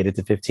if he had made it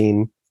to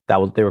 15,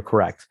 they were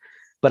correct.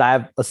 But I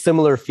have a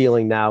similar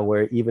feeling now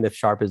where even if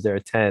Sharpe is there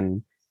at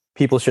 10,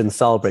 people shouldn't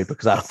celebrate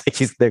because I don't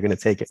think they're going to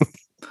take it.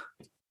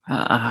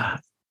 All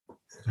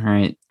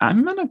right.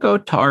 I'm going to go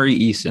Tari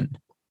Eason.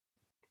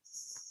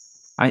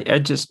 I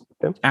just,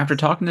 after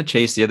talking to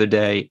Chase the other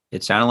day,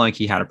 it sounded like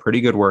he had a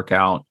pretty good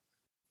workout.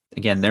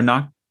 Again, they're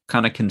not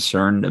kind of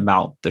concerned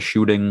about the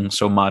shooting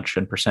so much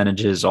and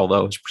percentages,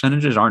 although his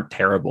percentages aren't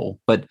terrible,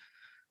 but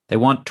they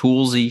want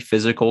toolsy,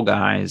 physical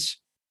guys.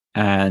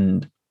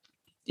 And,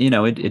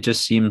 it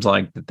just seems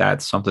like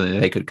that's something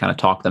that they could kind of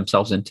talk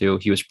themselves into.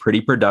 He was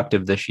pretty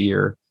productive this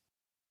year.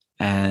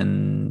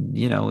 And,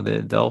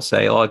 they'll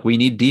say, like, we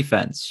need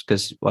defense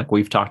because, like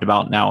we've talked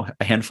about now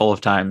a handful of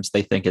times,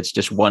 they think it's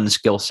just one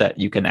skill set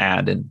you can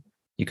add and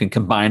you can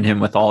combine him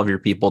with all of your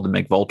people to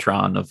make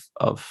Voltron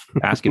of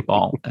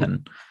basketball.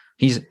 And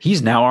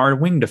he's now our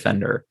wing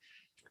defender.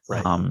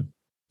 Right.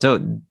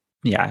 So,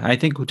 yeah, I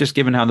think just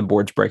given how the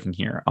board's breaking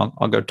here,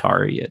 I'll go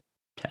Tari at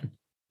 10.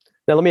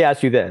 Now, let me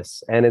ask you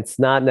this, and it's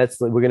not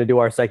necessarily, we're going to do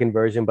our second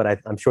version, but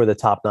I'm sure the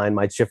top 9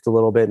 might shift a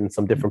little bit and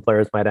some different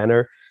players might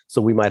enter.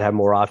 So we might have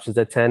more options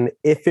at 10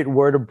 if it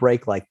were to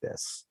break like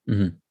this.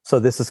 So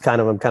this is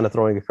I'm kind of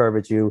throwing a curve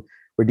at you.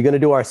 We're going to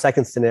do our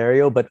second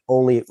scenario, but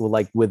only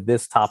like with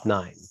this top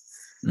 9.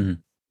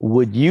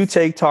 Would you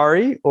take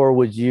Tari, or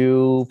would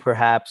you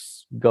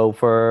perhaps go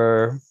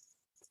for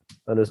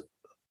an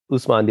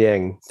Ousmane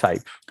Dieng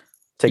type?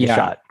 Take a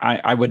shot.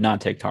 I would not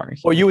take Tari.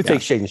 Or you would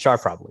take Shaedon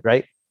Sharpe probably,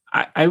 right?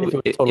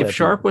 If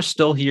Sharpe was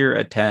still here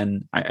at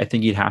 10, I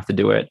think you'd have to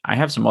do it. I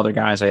have some other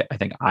guys I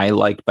think I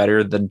like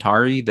better than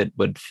Tari that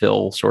would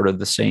fill sort of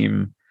the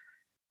same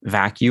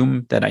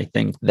vacuum that I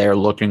think they're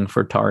looking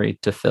for Tari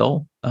to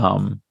fill.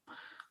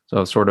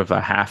 So sort of a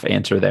half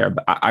answer there,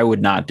 but I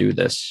would not do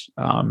this.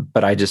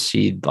 But I just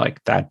see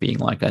like that being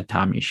like a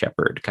Tommy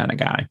Shepard kind of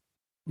guy.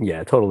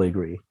 Yeah, totally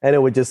agree. And it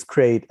would just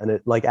create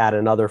add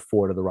another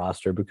 4 to the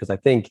roster, because I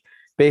think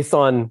based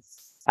on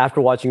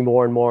after watching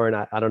more and more, and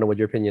I don't know what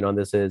your opinion on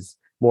this is,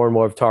 more and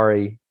more of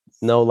Tari,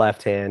 no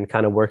left hand,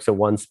 kind of works at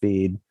one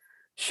speed,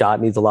 shot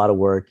needs a lot of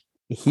work.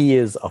 He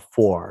is a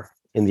 4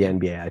 in the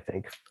NBA, I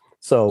think.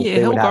 So yeah,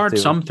 he'll guard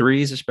some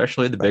threes,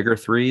 especially the bigger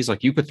threes.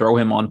 Like you could throw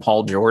him on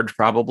Paul George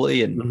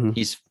probably, and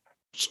he's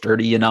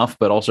sturdy enough,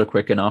 but also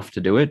quick enough to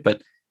do it.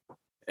 But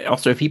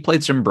also if he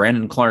played some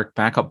Brandon Clark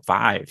backup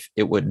 5,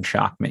 it wouldn't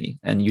shock me.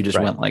 And you just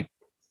went like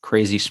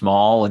crazy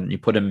small and you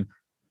put him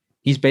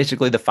he's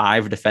basically the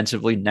 5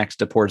 defensively next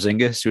to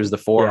Porzingis, who's the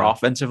 4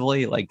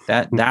 offensively. Like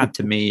that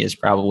to me is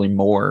probably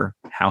more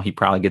how he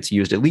probably gets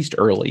used, at least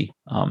early.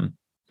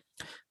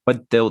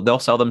 But they'll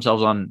sell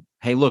themselves on,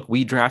 hey, look,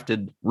 we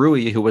drafted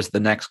Rui, who was the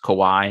next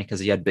Kawhi because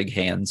he had big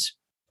hands.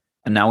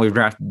 And now we've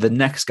drafted the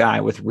next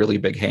guy with really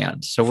big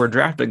hands. So we're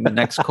drafting the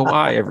next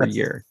Kawhi every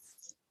year.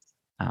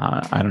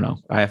 I don't know.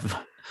 I have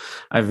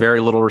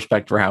very little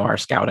respect for how our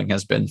scouting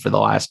has been for the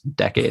last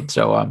decade.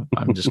 So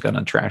I'm just going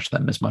to trash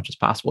them as much as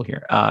possible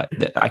here.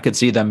 I could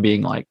see them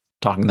being like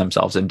talking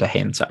themselves into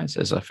hand size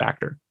as a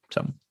factor.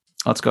 So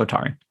let's go,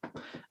 Tari.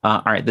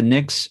 All right. The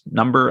Knicks,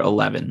 number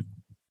 11.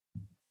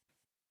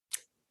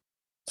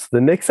 So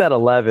the Knicks at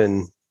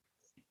 11.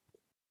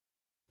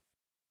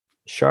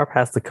 Sharp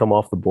has to come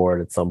off the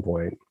board at some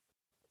point.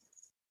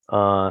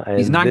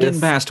 He's not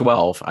getting past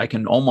 12. I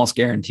can almost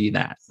guarantee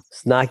that.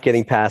 It's not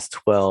getting past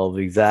 12.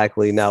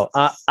 Exactly. Now,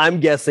 I'm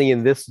guessing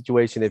in this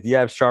situation, if you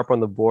have Sharp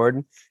on the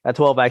board at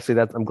 12, actually,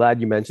 I'm glad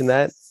you mentioned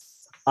that.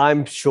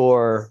 I'm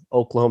sure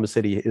Oklahoma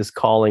City is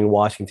calling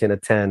Washington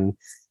at 10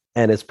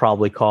 and is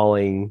probably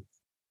calling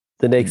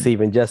the Knicks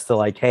even just to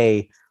like,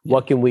 hey,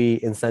 what can we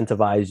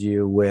incentivize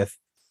you with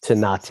to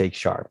not take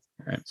Sharp?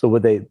 Right. So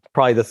would they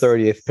probably the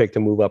 30th pick to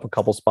move up a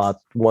couple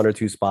spots, 1 or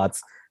 2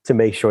 spots to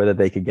make sure that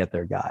they could get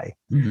their guy.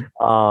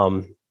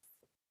 Mm-hmm.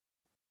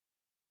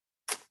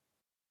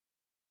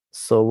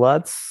 So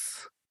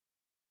let's.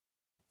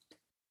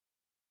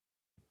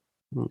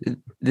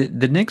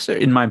 The Knicks,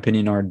 in my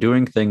opinion, are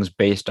doing things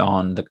based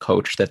on the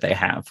coach that they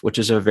have, which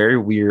is a very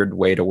weird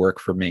way to work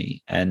for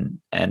me. And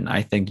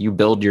I think you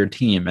build your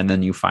team and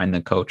then you find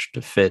the coach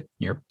to fit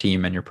your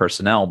team and your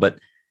personnel. But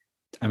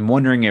I'm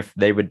wondering if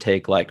they would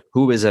take like,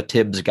 who is a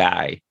Tibbs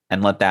guy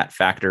and let that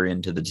factor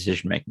into the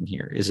decision-making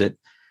here. Is it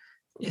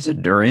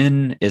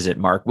Duren? Is it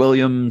Mark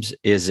Williams?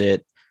 Is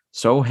it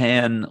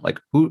Sohan? Like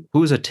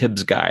who's a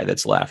Tibbs guy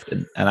that's left?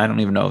 And I don't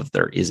even know if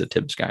there is a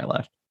Tibbs guy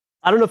left.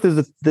 I don't know if there's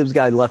a Tibbs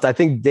guy left. I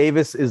think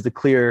Davis is the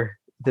clear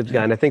Tibbs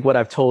guy. And I think what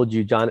I've told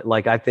you, John,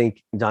 like I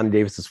think Johnny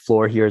Davis's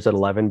floor here is at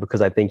 11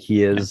 because I think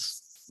he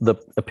is the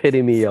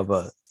epitome of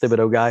a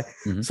Thibodeau guy.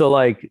 Mm-hmm. So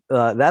like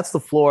that's the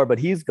floor, but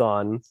he's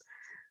gone.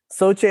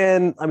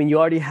 Sochan, I mean, you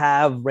already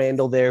have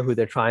Randall there who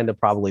they're trying to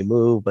probably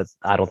move, but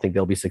I don't think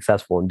they'll be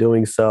successful in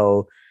doing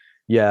so.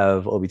 You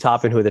have Obi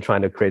Toppin who they're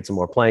trying to create some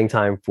more playing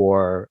time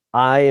for.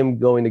 I am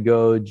going to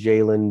go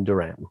Jalen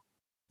Duren.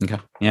 Okay.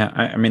 Yeah.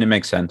 I mean, it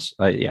makes sense.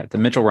 The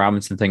Mitchell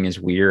Robinson thing is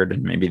weird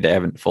and maybe they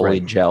haven't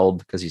fully gelled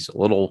because he's a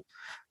little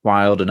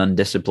wild and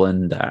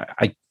undisciplined.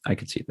 I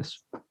could see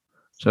this.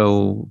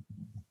 So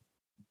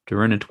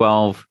Duren at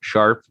 12,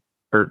 Sharp,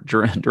 or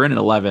Duren at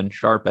 11,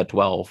 Sharp at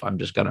 12. I'm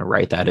just going to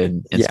write that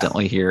in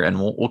instantly here and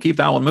we'll keep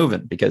that one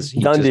moving because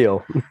done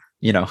deal.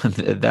 You know,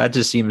 that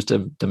just seems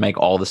to make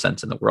all the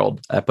sense in the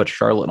world. I put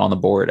Charlotte on the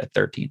board at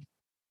 13.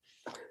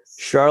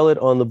 Charlotte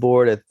on the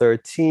board at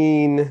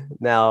 13.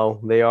 Now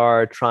they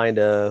are trying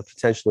to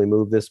potentially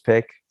move this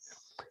pick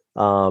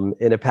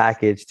in a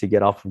package to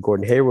get off of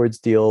Gordon Hayward's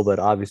deal, but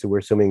obviously we're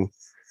assuming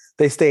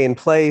they stay in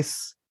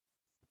place.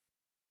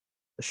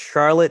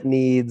 Charlotte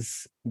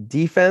needs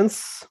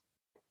defense.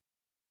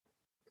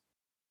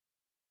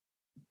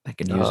 They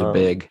can use a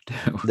big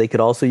too. They could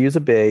also use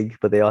a big,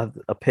 but they all have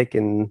a pick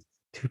in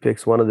 2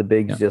 picks. One of the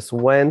bigs just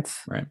went.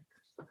 Right.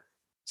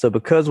 So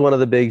because one of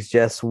the bigs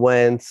just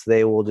went,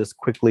 they will just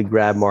quickly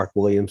grab Mark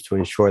Williams to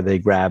ensure they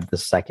grab the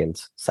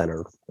second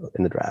center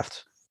in the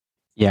draft.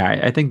 Yeah,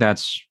 I think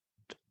that's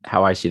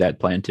how I see that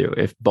plan too.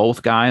 If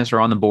both guys are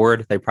on the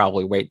board, they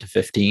probably wait to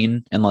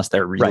 15 unless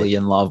they're really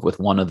in love with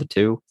one of the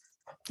two.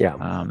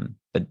 Yeah.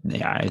 But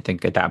yeah, I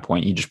think at that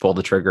point you just pull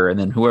the trigger and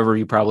then whoever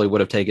you probably would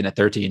have taken at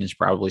 13 is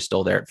probably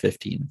still there at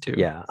 15 too.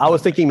 Yeah. I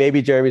was thinking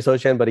maybe Jeremy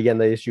Sochan, but again,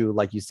 the issue,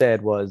 like you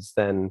said, was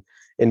then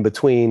in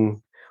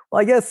between. Well,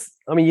 I guess,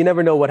 I mean, you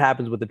never know what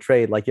happens with the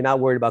trade. Like you're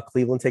not worried about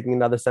Cleveland taking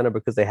another center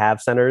because they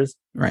have centers,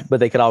 right? But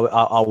they could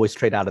always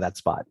trade out of that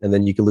spot and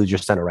then you can lose your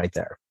center right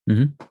there.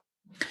 Mm-hmm.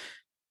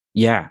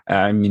 Yeah.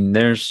 I mean,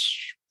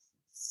 there's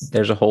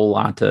a whole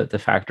lot to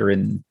factor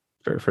in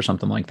for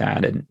something like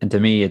that. And to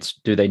me, it's,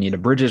 do they need a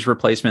Bridges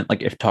replacement?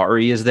 Like if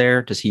Tari is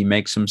there, does he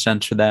make some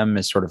sense for them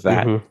as sort of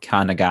that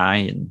kind of guy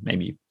and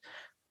maybe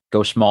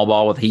go small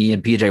ball with he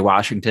and PJ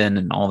Washington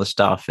and all the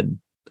stuff. And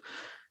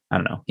I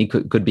don't know, he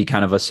could be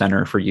kind of a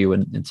center for you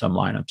in some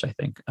lineups, I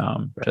think.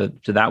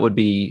 So that would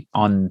be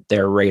on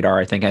their radar.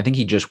 I think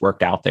he just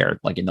worked out there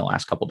like in the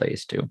last couple of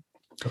days too.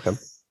 Okay.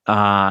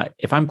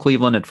 If I'm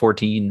Cleveland at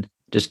 14,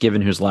 just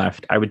given who's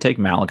left, I would take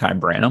Malachi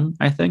Branham,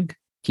 I think.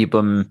 Keep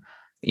him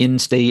in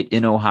state,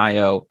 in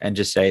Ohio, and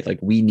just say, like,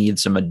 we need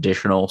some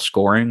additional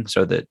scoring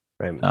so that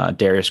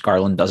Darius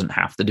Garland doesn't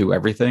have to do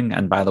everything.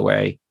 And by the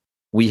way,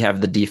 we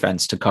have the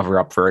defense to cover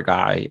up for a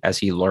guy as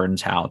he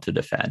learns how to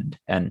defend.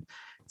 And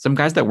some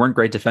guys that weren't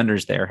great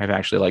defenders there have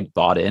actually like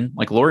bought in.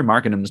 Like Lauri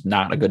Markkanen's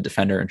not a good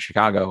defender in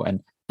Chicago.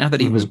 And not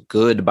that he was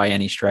good by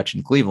any stretch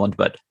in Cleveland,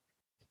 but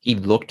he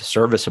looked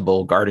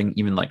serviceable guarding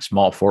even like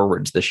small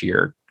forwards this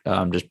year,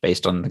 just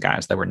based on the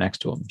guys that were next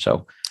to him.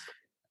 So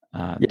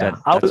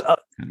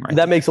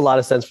That makes a lot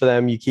of sense for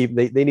them.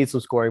 They need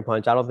some scoring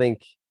punch.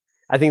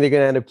 I think they're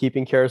going to end up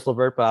keeping Karis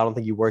LeVert, but I don't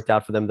think he worked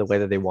out for them the way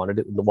that they wanted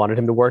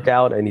him to work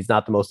out, and he's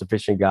not the most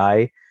efficient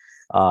guy.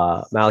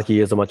 Malachi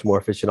is a much more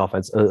efficient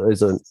offense.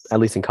 At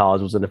least in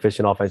college, was an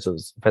efficient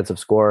offensive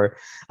scorer.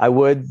 I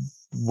would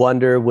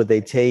wonder, would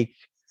they take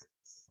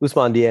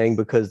Ousmane Dieng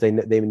because they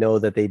know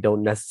that they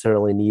don't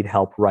necessarily need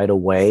help right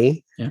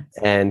away,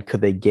 and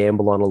could they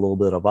gamble on a little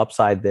bit of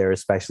upside there,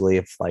 especially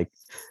if like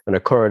an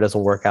Okoro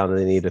doesn't work out and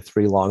they need a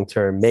 3 long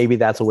term? Maybe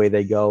that's the way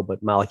they go,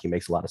 but Malachi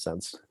makes a lot of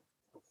sense.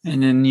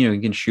 And then you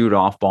can shoot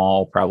off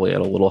ball probably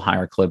at a little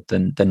higher clip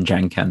than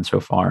Jen can so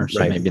far,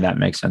 so maybe that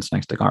makes sense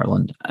next to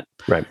Garland.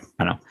 Right.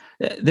 I don't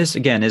know. This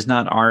again is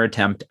not our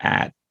attempt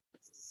at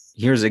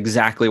here's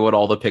exactly what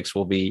all the picks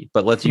will be,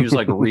 but let's use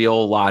like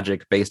real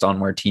logic based on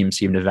where teams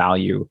seem to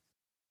value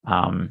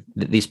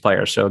these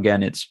players. So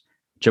again, it's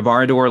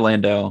Jabari to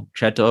Orlando,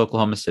 Chet to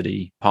Oklahoma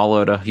City,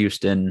 Paulo to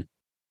Houston,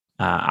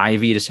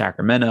 Ivy to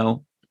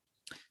Sacramento,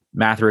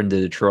 Mathurin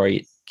to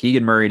Detroit,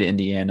 Keegan Murray to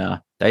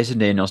Indiana, Dyson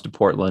Daniels to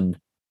Portland,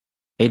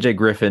 AJ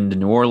Griffin to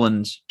New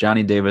Orleans,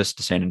 Johnny Davis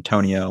to San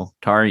Antonio,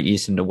 Tari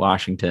Eason to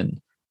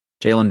Washington,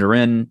 Jalen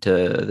Duren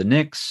to the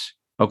Knicks,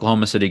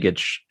 Oklahoma City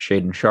gets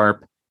Shaden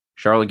Sharp,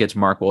 Charlotte gets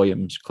Mark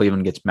Williams,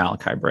 Cleveland gets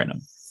Malachi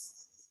Branham.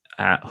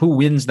 Who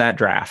wins that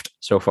draft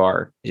so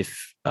far?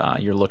 If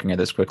you're looking at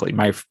this quickly,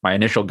 my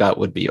initial gut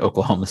would be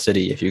Oklahoma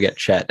City if you get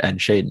Chet and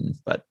Shaden,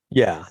 but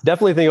yeah,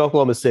 definitely think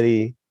Oklahoma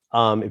City.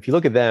 If you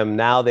look at them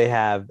now, they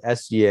have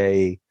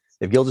SGA,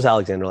 they have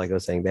Gilgeous-Alexander, like I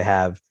was saying, they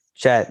have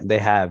Chet, they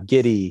have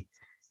Giddey,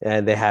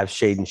 and they have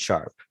Shaden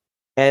Sharp,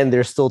 and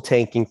they're still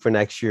tanking for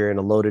next year in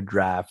a loaded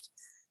draft.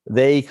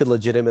 They could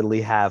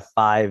legitimately have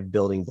 5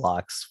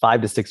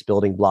 to 6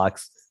 building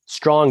blocks,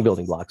 strong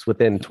building blocks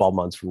within 12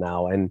 months from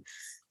now, and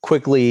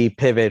quickly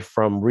pivot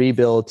from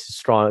rebuild to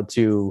strong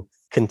to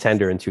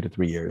contender in 2 to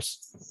 3 years.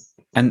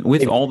 And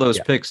with all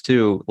those picks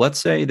too, let's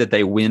say that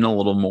they win a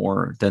little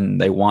more than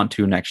they want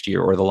to next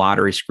year, or the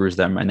lottery screws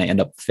them and they end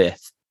up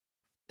 5th.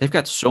 They've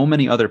got so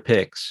many other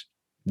picks.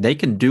 They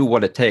can do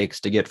what it takes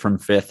to get from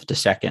 5th to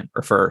 2nd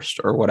or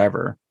 1st or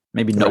whatever.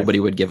 Maybe nobody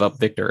would give up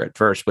Victor at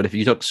 1st, but if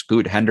you took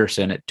Scoot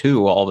Henderson at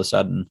 2, all of a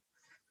sudden,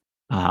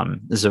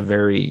 this is a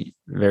very,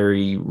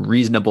 very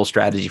reasonable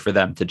strategy for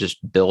them to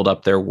just build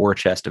up their war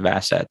chest of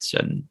assets.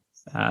 And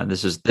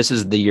this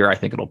is the year I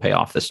think it'll pay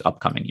off, this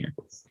upcoming year.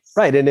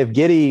 Right. And if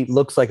Giddey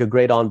looks like a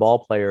great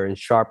on-ball player and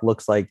Sharp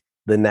looks like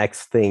the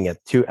next thing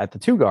at the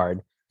 2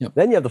 guard,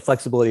 then you have the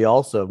flexibility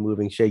also of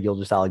moving Shai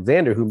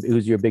Gilgeous-Alexander,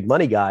 who's your big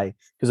money guy,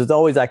 because there's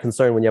always that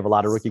concern when you have a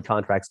lot of rookie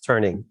contracts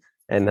turning,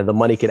 and the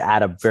money could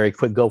add up very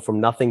quick, go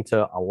from nothing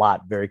to a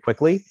lot very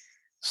quickly.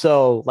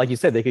 So, like you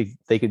said,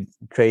 they could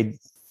trade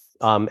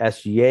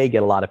SGA,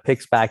 get a lot of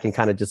picks back, and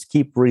kind of just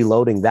keep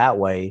reloading that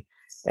way,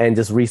 and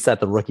just reset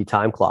the rookie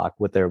time clock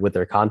with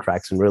their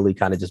contracts, and really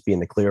kind of just be in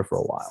the clear for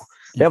a while.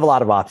 They have a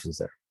lot of options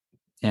there.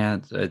 Yeah,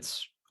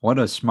 it's what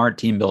a smart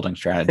team building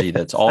strategy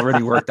that's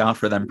already worked out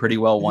for them pretty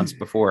well once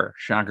before.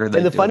 Shocker. And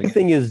the funny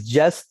thing is,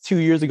 just 2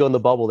 years ago in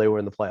the bubble, they were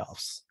in the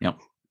playoffs. Yep.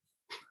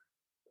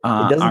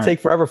 It doesn't take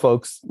forever,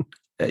 folks.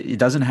 It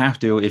doesn't have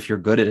to if you're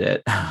good at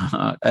it.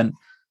 And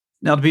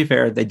now, to be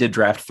fair, they did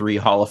draft 3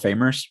 Hall of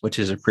Famers, which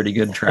is a pretty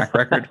good track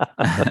record.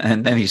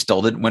 And then he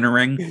still didn't win a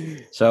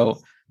ring.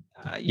 So,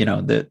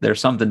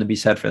 there's something to be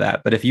said for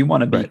that. But if you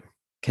want to be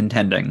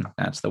contending,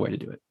 that's the way to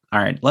do it.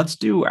 All right, let's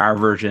do our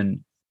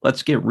version.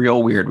 Let's get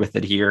real weird with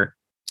it here.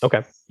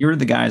 Okay. Here are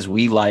the guys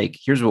we like.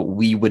 Here's what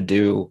we would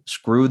do.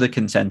 Screw the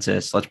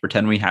consensus. Let's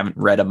pretend we haven't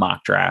read a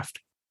mock draft.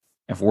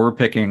 If we're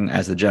picking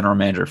as the general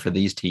manager for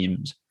these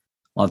teams,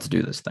 let's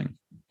do this thing.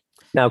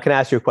 Now, can I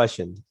ask you a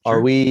question?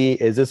 Sure.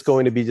 Is this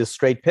going to be just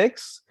straight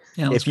picks?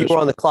 Yeah, if you were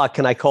on the clock,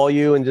 can I call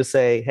you and just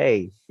say,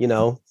 hey,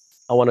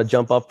 I want to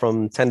jump up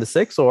from 10 to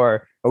 6,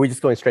 or are we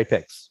just going straight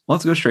picks?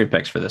 Let's go straight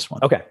picks for this one.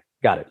 Okay.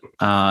 Got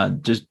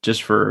it.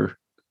 Just for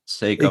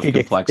sake of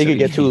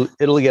complexity.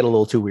 It'll get a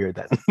little too weird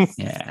then.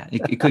 Yeah,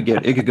 it could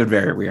get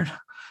very weird.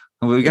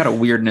 We got a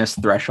weirdness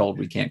threshold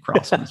we can't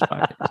cross on this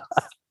podcast.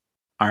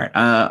 All right,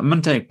 I'm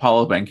going to take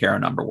Paolo Banchero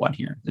number 1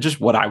 here. It's just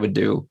what I would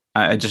do.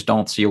 I just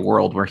don't see a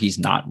world where he's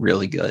not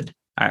really good.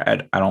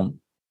 I don't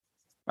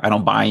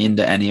buy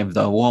into any of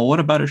the, well,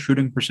 what about his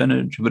shooting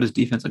percentage? What his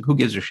defense? Like, who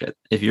gives a shit?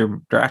 If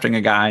you're drafting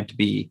a guy to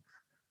be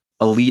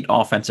elite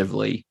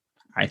offensively,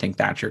 I think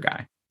that's your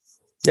guy.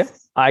 Yeah,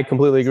 I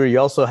completely agree. You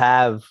also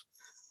have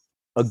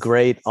a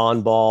great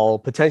on-ball,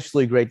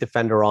 potentially great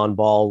defender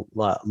on-ball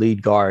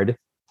lead guard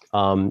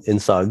in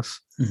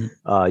Suggs.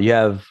 Mm-hmm. You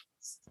have,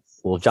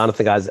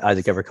 Jonathan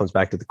Isaac ever comes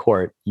back to the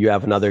court, you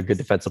have another good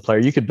defensive player.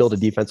 You could build a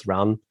defense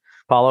around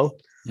Paolo.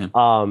 Yeah.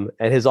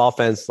 And his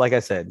offense, like I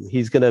said,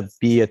 he's going to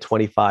be a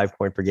 25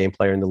 point per game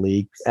player in the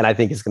league. And I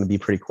think it's going to be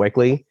pretty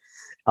quickly.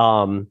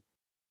 And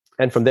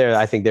from there,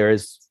 I think there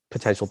is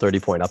potential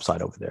 30-point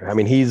upside over there. I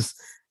mean, he's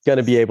going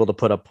to be able to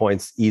put up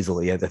points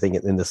easily, I think,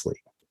 in this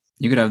league.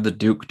 You could have the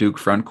Duke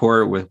front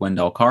court with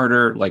Wendell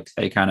Carter. Like,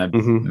 they kind of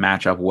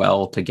match up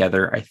well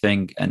together, I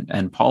think.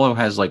 And Paolo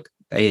has like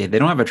they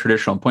don't have a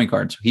traditional point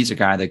guard. So he's a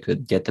guy that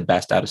could get the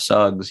best out of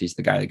Suggs. He's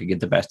the guy that could get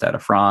the best out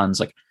of Franz.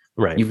 Like,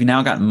 right. You've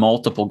now got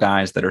multiple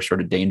guys that are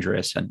sort of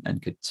dangerous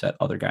and could set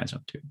other guys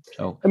up too.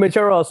 So I mean,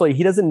 Banchero also,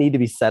 he doesn't need to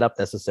be set up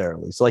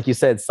necessarily. So like you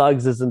said,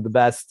 Suggs isn't the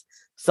best.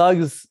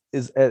 Suggs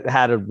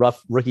had a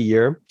rough rookie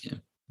year,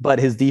 but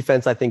his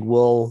defense, I think,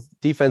 will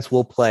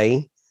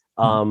play.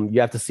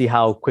 You have to see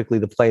how quickly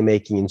the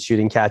playmaking and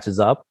shooting catches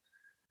up.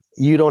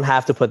 You don't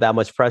have to put that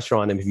much pressure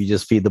on him if you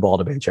just feed the ball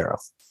to Banchero.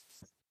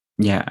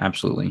 Yeah,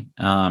 absolutely.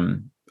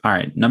 All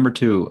right. Number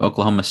 2,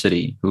 Oklahoma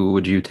City. Who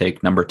would you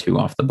take number 2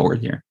 off the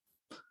board here?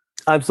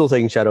 I'm still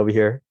taking Chet over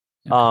here.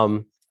 Yeah.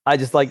 I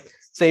just like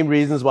same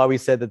reasons why we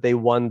said that they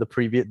won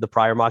the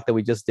prior mock that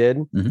we just did.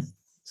 Mm-hmm.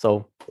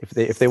 So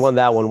if they won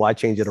that one, why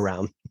change it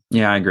around?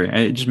 Yeah, I agree.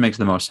 It just makes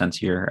the most sense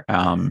here.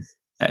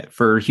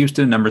 For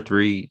Houston, number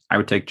 3, I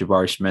would take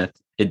Jabari Smith.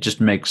 It just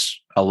makes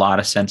a lot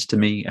of sense to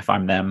me if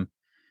I'm them.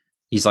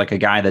 He's like a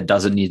guy that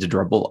doesn't need to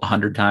dribble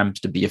 100 times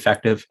to be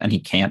effective, and he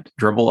can't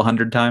dribble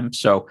 100 times.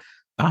 So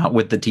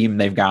with the team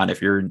they've got,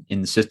 if you're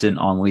insistent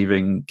on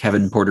leaving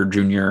Kevin Porter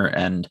Jr.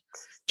 and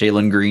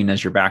Jalen Green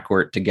as your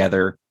backcourt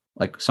together,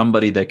 like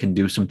somebody that can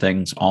do some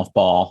things off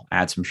ball,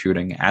 add some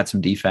shooting, add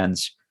some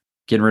defense,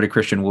 getting rid of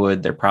Christian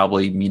Wood, they're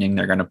probably meaning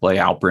they're going to play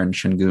Alperen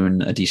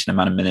Şengün a decent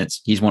amount of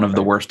minutes. He's one of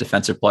the worst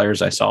defensive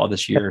players I saw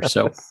this year.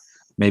 So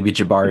maybe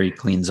Jabari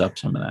cleans up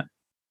some of that.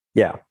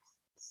 Yeah.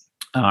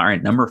 All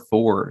right. Number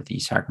 4, the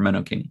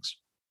Sacramento Kings.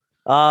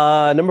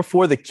 Number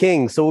 4, the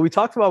Kings. So what we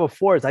talked about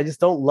before is I just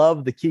don't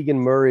love the Keegan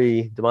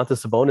Murray,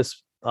 Domantas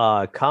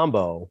Sabonis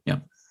combo. Yeah.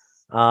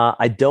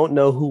 I don't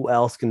know who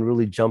else can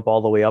really jump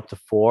all the way up to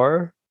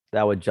 4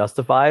 that would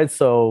justify it.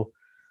 So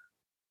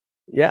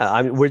yeah,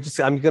 I'm going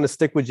to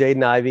stick with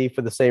Jaden Ivey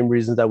for the same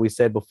reasons that we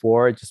said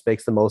before. It just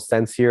makes the most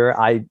sense here.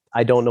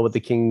 I don't know what the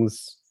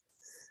Kings,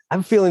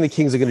 I'm feeling the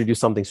Kings are going to do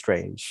something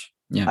strange.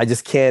 Yeah. I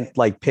just can't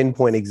like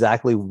pinpoint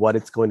exactly what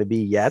it's going to be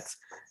yet,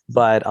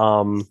 but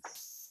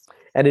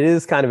and it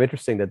is kind of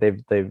interesting that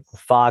they've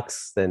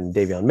Fox, then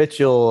Davion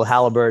Mitchell,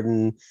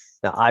 Halliburton,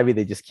 now Ivy.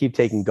 They just keep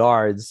taking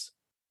guards.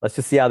 Let's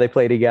just see how they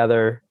play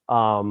together.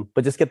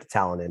 But just get the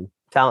talent in.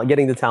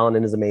 Getting the talent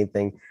in is the main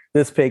thing.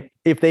 This pick,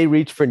 if they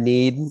reach for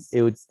need,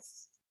 it would,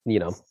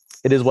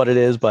 it is what it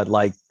is. But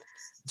like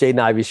Jaden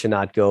Ivey should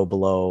not go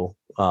below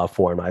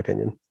 4, in my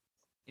opinion.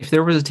 If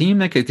there was a team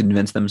that could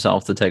convince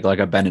themselves to take like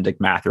a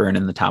Benedict Mathurin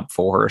in the top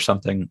 4 or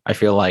something, I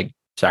feel like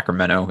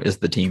Sacramento is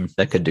the team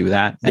that could do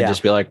that and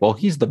just be like, well,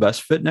 he's the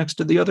best fit next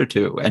to the other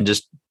 2 and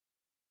just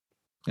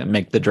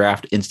make the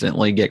draft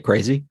instantly get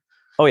crazy.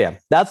 Oh yeah.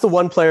 That's the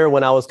one player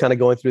when I was kind of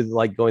going through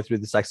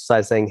this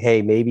exercise saying,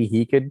 hey, maybe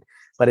he could,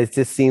 but it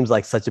just seems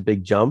like such a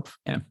big jump.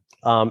 Yeah.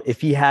 If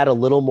he had a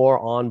little more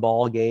on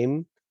ball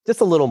game,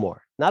 just a little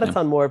more, not a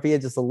ton more. If he had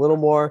just a little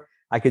more,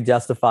 I could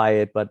justify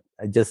it, but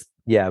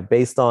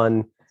based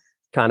on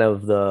kind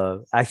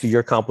of actually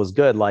your comp was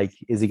good. Like,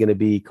 is he going to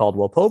be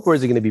Caldwell Pope or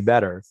is he going to be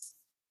better?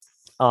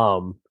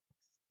 You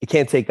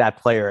can't take that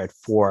player at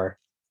 4.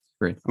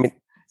 Right. I mean,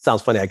 it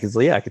sounds funny. I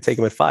could take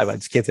him at 5. I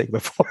just can't take him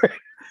at 4.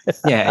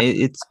 Yeah,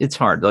 it's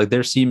hard. Like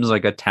there seems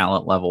like a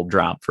talent level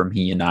drop from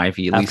he and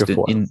Ivy, at least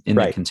in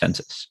the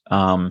consensus.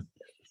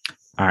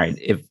 All right.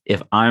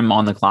 If I'm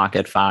on the clock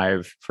at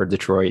 5 for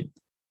Detroit,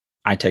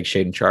 I take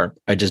Shaedon Sharpe.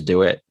 I just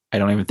do it. I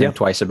don't even think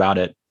twice about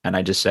it. And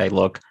I just say,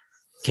 look,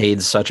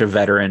 Cade's such a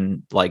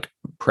veteran, like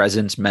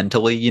presence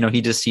mentally,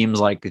 he just seems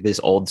like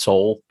this old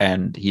soul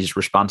and he's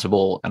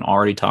responsible and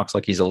already talks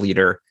like he's a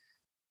leader.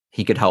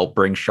 He could help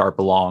bring Sharpe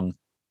along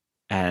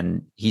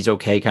and he's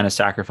okay kind of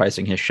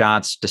sacrificing his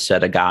shots to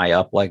set a guy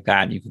up like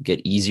that. You could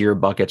get easier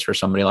buckets for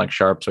somebody like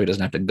Sharpe so he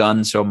doesn't have to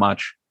gun so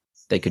much.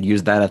 They could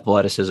use that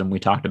athleticism we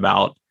talked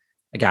about.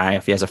 A guy,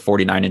 if he has a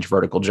 49-inch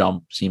vertical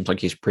jump, seems like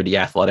he's pretty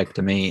athletic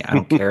to me. I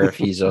don't care if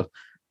he's a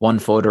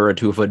 1-foot or a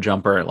 2-foot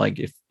jumper. Like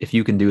if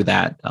you can do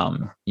that,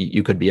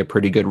 you could be a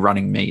pretty good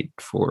running mate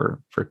for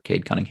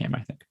Cade Cunningham,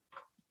 I think.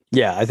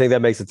 Yeah, I think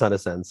that makes a ton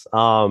of sense.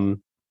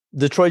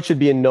 Detroit should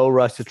be in no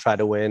rush to try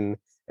to win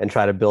and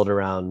try to build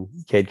around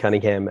Cade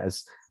Cunningham,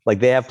 as like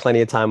they have plenty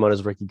of time on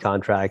his rookie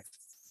contract.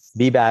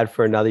 Be bad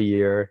for another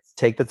year.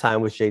 Take the time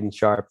with Shaedon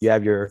Sharpe. You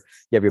have your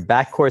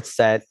backcourt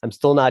set. I'm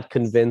still not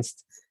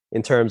convinced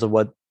in terms of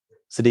what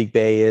Saddiq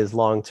Bey is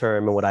long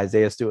term and what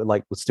Isaiah Stewart,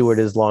 like what Stewart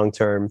is long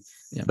term.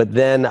 Yeah. But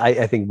then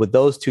I think with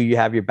those 2, you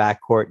have your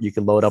backcourt. You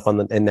can load up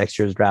in next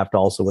year's draft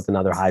also with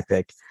another high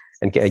pick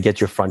and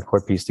get your front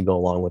court piece to go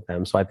along with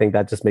them. So I think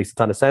that just makes a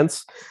ton of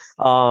sense.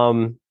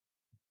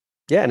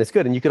 Yeah, and it's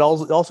good. And you could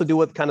also do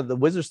what kind of the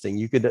Wizards thing.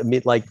 You could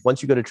admit, like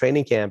once you go to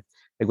training camp,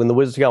 like when the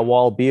Wizards got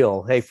Wall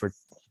Beal, hey, for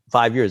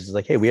 5 years, it's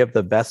like, hey, we have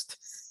the best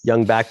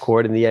young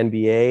backcourt in the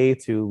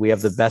NBA we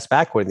have the best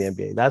backcourt in the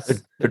NBA.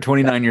 They're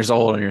 29 years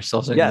old and you're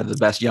still saying they're the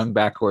best young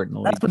backcourt in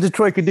the league. That's what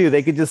Detroit could do.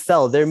 They could just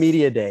sell their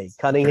media day,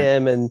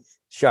 Cunningham and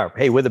Sharpe.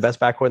 Hey, we're the best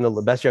backcourt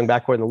the best young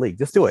backcourt in the league.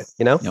 Just do it,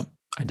 Yep.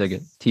 I dig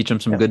it. Teach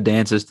them some good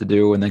dances to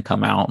do and then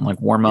come out and like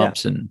warm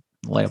ups and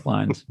layup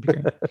lines.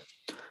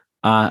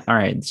 All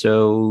right.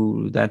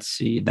 So let's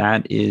see.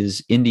 That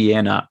is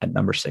Indiana at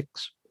number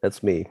 6.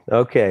 That's me.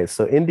 Okay.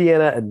 So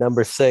Indiana at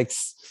number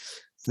 6.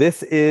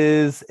 This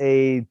is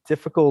a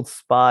difficult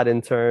spot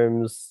in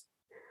terms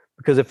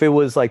because if it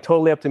was like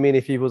totally up to me and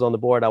if he was on the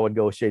board, I would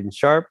go Shaden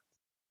Sharp.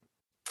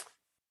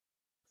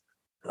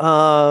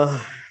 I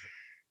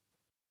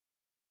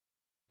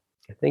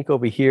think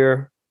over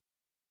here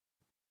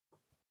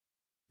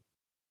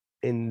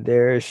in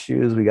their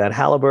shoes, we got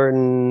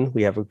Halliburton.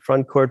 We have a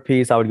front court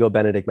piece. I would go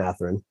Benedict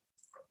Mathurin.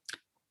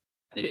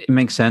 It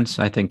makes sense.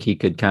 I think he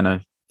could kind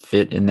of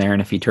fit in there.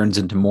 And if he turns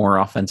into more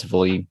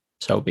offensively,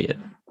 so be it.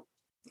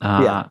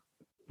 I'm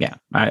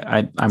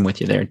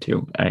with you there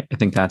too. I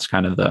think that's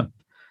kind of the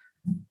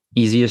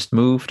easiest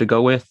move to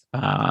go with.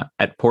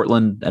 At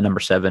Portland at number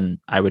 7,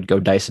 I would go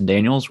Dyson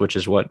Daniels, which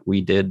is what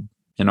we did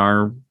in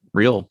our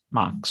real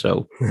mock.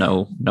 So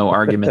no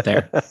argument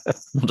there.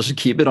 We'll just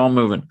keep it all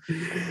moving.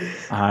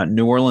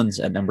 New Orleans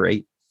at number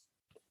 8.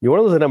 New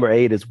Orleans at number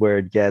 8 is where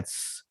it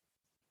gets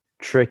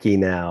tricky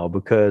now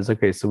because,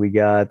 so we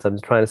got, I'm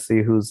just trying to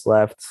see who's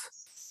left.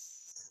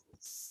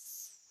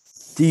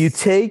 Do you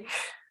take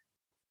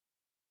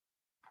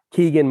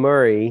Keegan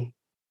Murray?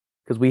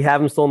 Because we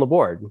have him still on the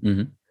board.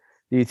 Mm-hmm.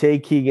 Do you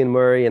take Keegan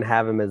Murray and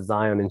have him as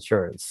Zion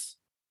Insurance?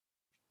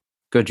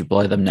 Could you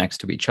play them next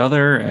to each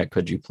other?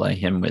 Could you play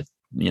him with,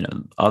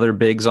 other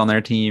bigs on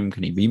their team?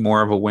 Can he be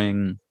more of a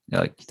wing?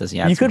 Like, does he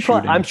have you could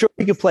play, I'm sure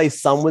he could play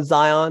some with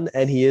Zion,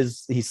 and he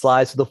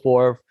slides to the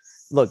 4.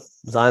 Look,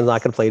 Zion's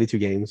not going to play the 2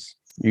 games.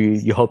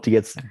 You hope to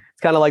get. It's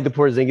kind of like the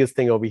Porzingis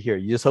thing over here.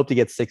 You just hope to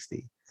get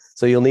 60.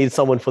 So you'll need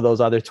someone for those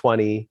other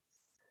 20,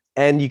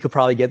 and you could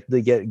probably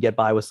get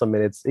by with some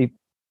minutes. I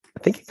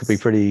think it could be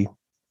pretty.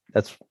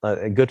 That's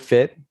a good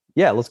fit.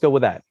 Yeah, let's go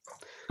with that.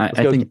 I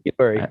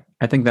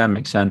think that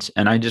makes sense.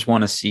 And I just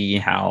want to see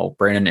how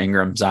Brandon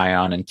Ingram,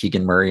 Zion, and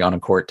Keegan Murray on a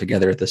court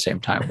together at the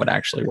same time would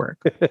actually work.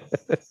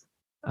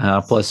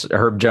 Plus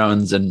Herb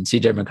Jones and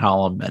CJ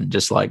McCollum, and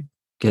just like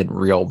get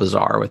real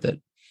bizarre with it.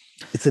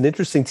 It's an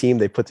interesting team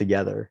they put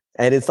together.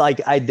 And it's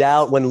like, I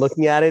doubt when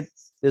looking at it,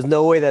 there's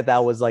no way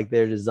that was like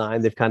their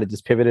design. They've kind of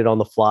just pivoted on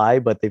the fly,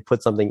 but they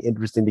put something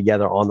interesting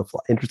together on the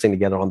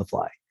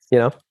fly,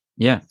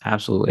 Yeah,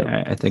 absolutely.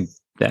 Yeah. I think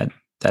that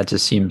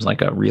just seems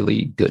like a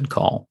really good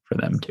call for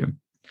them too.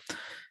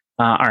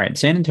 All right.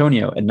 San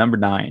Antonio at number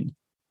 9.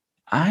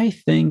 I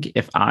think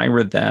if I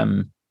were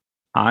them,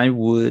 I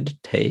would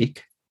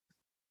take,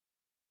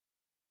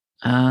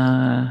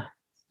 I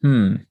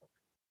would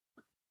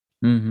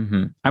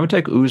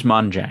take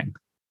Ousmane Dieng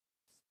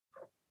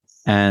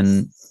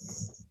and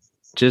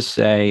just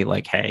say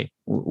like, hey,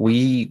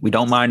 we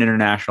don't mind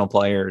international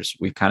players.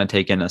 We've kind of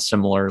taken a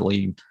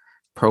similarly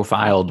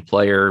profiled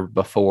player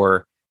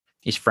before.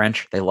 He's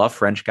French. They love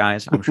French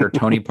guys. I'm sure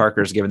Tony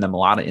Parker's given them a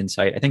lot of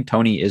insight. I think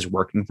Tony is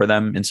working for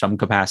them in some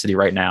capacity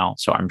right now.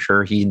 So I'm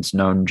sure he's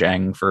known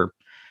Dieng for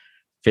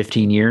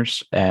 15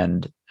 years,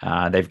 and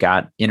they've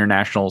got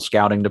international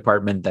scouting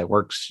department that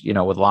works, with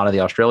a lot of the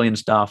Australian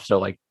stuff. So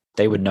like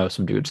they would know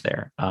some dudes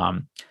there.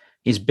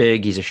 He's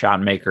big. He's a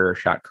shot maker,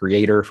 shot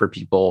creator for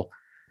people.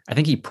 I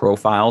think he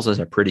profiles as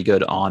a pretty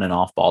good on and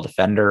off ball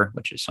defender,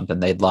 which is something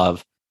they'd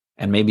love.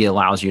 And maybe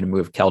allows you to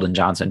move Keldon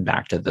Johnson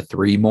back to the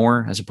 3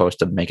 more, as opposed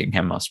to making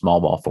him a small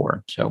ball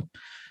 4. So,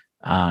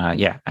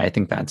 I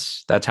think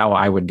that's how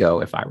I would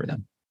go if I were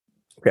them.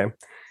 Okay,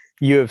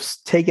 you have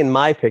taken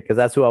my pick because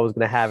that's who I was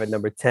going to have at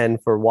number 10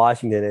 for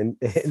Washington. And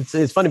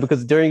it's funny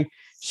because during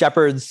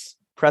Shepard's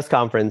press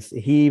conference,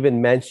 he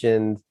even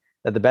mentioned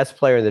that the best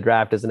player in the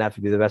draft doesn't have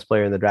to be the best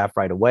player in the draft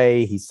right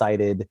away. He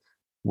cited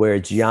where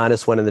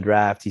Giannis went in the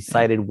draft. He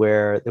cited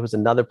where there was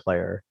another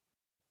player,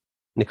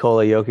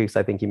 Nikola Jokic,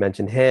 I think he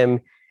mentioned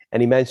him,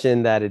 and he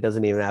mentioned that it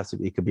doesn't even have to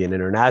be, it could be an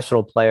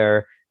international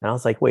player. And I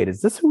was like, wait,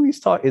 is this who he's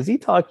talking? Is he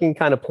talking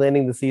kind of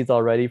planting the seeds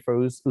already for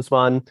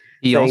Ousmane?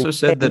 He also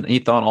said that he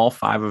thought all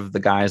 5 of the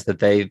guys that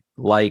they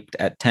liked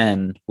at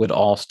 10 would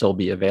all still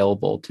be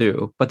available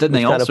too. But then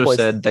they also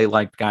said they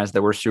liked guys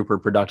that were super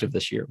productive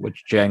this year,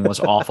 which Dieng was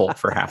awful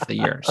for half the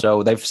year.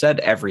 So they've said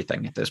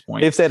everything at this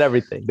point. They've said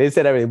everything.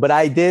 But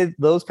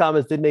those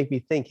comments did make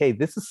me think, hey,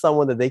 this is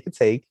someone that they could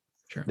take.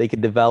 Sure. They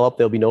could develop.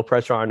 There'll be no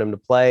pressure on them to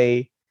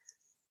play,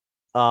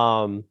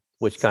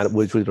 which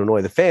would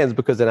annoy the fans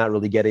because they're not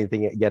really getting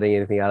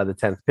anything out of the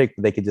 10th pick.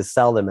 But they could just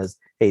sell them as,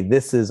 hey,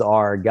 this is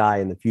our guy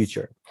in the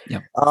future.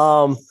 Yeah.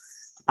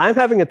 I'm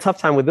having a tough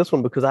time with this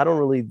one because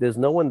there's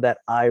no one that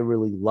I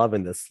really love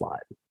in this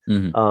slot.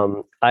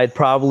 Mm-hmm. I'd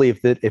probably,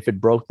 if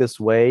it broke this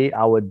way,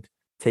 I would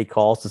take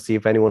calls to see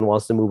if anyone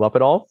wants to move up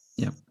at all.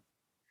 Yeah.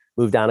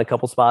 Move down a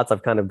couple spots.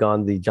 I've kind of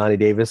gone the Johnny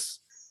Davis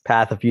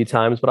path a few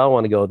times, but I don't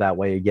want to go that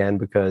way again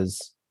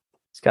because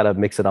it's got to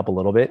mix it up a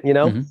little bit,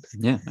 Mm-hmm.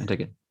 Yeah, I take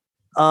it.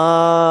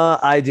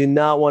 I do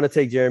not want to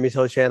take Jeremy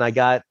Sochan.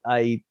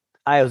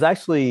 I was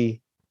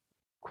actually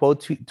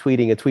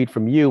tweeting a tweet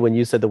from you when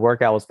you said the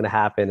workout was going to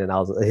happen, and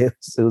it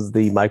was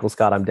the Michael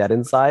Scott I'm dead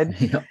inside.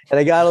 Yep. And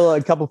I got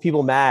a couple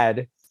people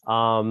mad.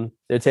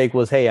 Their take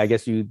was, hey, I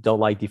guess you don't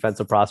like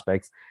defensive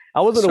prospects. I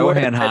wasn't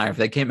aware high. If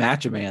they came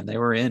at you, man, they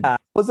were in. I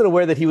wasn't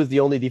aware that he was the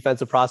only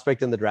defensive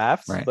prospect in the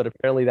draft, right. But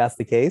apparently that's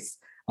the case.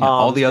 Yeah,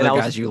 all the other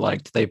guys you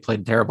liked, they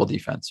played terrible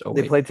defense.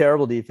 They played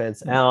terrible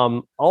defense.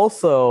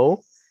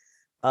 Also,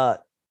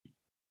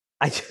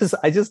 I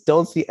just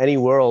don't see any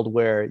world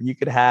where you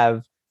could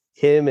have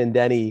him and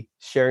Denny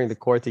sharing the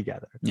court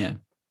together. Yeah.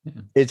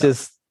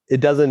 It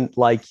doesn't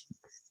like,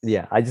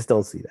 I just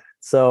don't see that.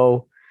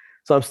 So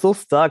I'm still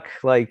stuck.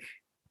 Like,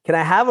 can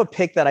I have a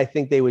pick that I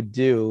think they would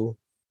do?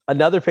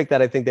 Another pick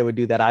that I think they would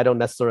do that I don't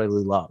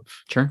necessarily love.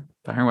 Sure.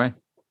 Fire away.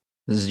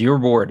 This is your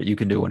board. You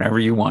can do whatever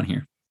you want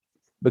here.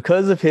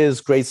 Because of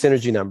his great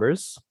synergy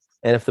numbers,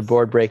 and if the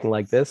board breaking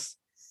like this,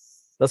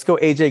 let's go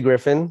AJ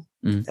Griffin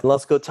and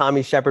let's go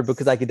Tommy Shepard,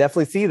 because I could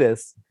definitely see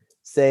this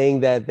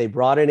saying that they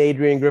brought in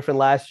Adrian Griffin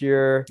last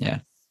year. Yeah.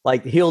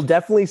 Like, he'll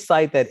definitely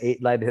cite that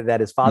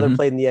his father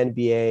played in the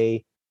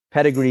NBA,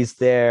 pedigree's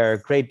there,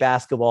 great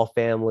basketball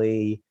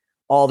family,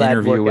 all that.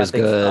 Interview was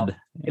good. Stuff.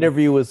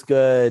 Interview was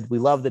good. We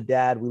love the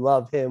dad. We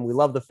love him. We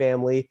love the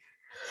family.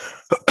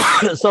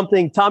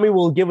 Tommy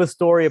will give a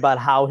story about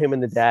how him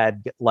and the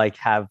dad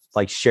have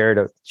shared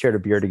a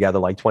beer together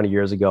like 20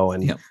 years ago,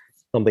 and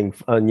something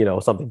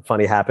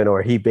funny happened,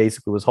 or he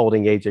basically was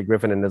holding AJ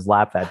Griffin in his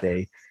lap that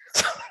day.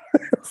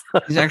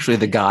 He's actually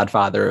the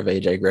godfather of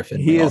AJ Griffin.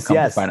 He is,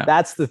 yes.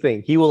 That's the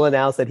thing. He will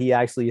announce that he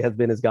actually has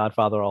been his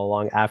godfather all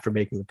along after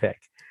making the pick.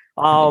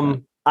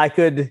 I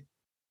could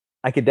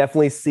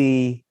definitely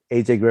see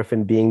AJ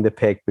Griffin being the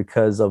pick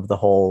because of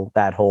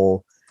that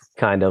whole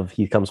kind of,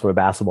 he comes from a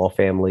basketball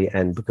family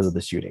and because of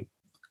the shooting.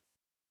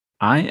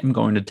 I am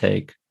going to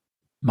take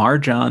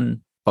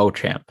Marjon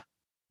Beauchamp,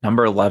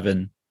 number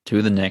 11,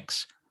 to the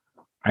Knicks.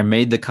 I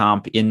made the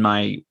comp in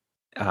my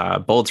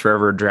Bullets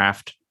Forever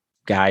draft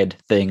guide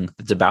thing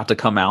that's about to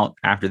come out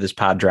after this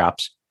pod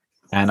drops,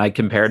 and I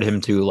compared him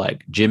to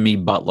like Jimmy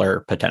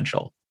Butler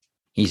potential.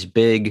 He's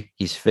big,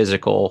 he's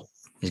physical,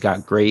 he's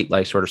got great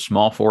like sort of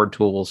small forward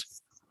tools.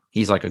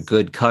 He's like a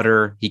good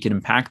cutter. He can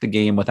impact the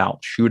game without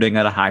shooting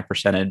at a high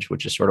percentage,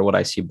 which is sort of what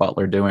I see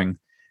Butler doing.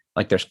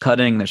 Like, there's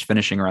cutting, there's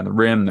finishing around the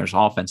rim, there's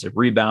offensive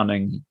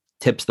rebounding, he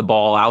tips the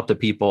ball out to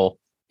people,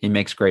 he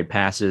makes great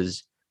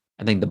passes.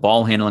 I think the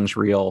ball handling's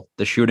real.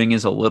 The shooting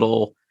is a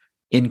little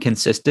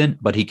inconsistent,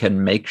 but he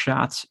can make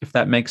shots, if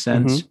that makes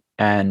sense.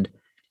 And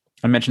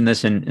I mentioned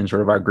this in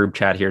sort of our group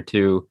chat here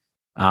too.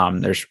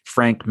 There's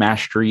Frank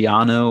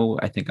Mastriano.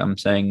 I think I'm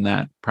saying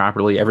that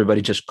properly.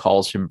 Everybody just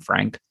calls him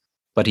Frank,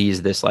 but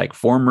he's this like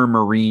former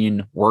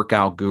Marine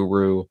workout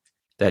guru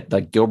that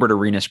like Gilbert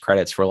Arenas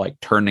credits for like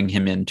turning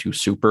him into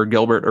super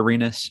Gilbert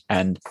Arenas.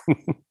 And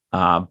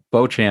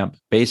Beauchamp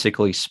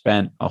basically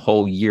spent a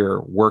whole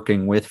year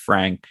working with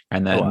Frank,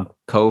 and then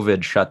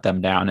COVID shut them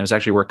down. It was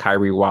actually where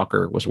Kyrie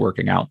Walker was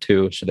working out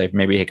too. So they've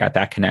maybe got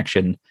that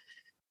connection.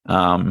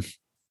 Maybe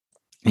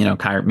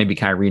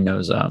Kyrie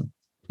knows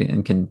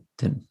and can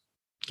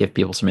give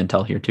people some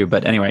intel here too.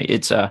 But anyway,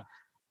 it's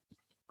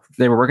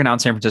they were working out in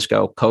San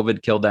Francisco.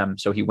 COVID killed them.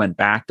 So he went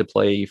back to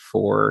play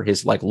for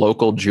his like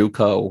local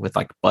JUCO with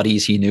like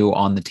buddies he knew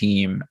on the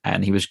team.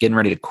 And he was getting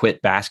ready to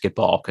quit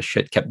basketball because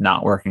shit kept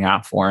not working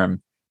out for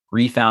him.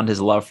 Refound his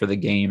love for the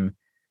game,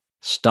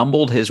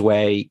 stumbled his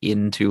way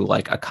into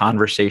like a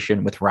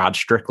conversation with Rod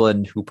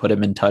Strickland, who put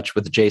him in touch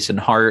with Jason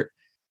Hart,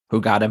 who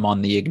got him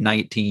on the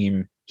Ignite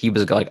team. He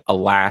was like a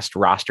last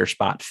roster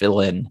spot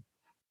fill-in.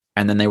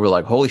 And then they were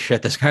like, holy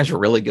shit, this guy's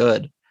really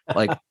good.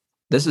 Like,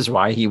 this is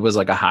why he was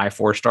like a high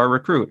 4-star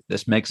recruit.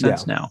 This makes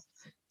sense now.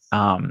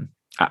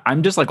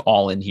 I'm just like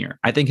all in here.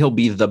 I think he'll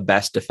be the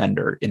best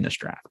defender in this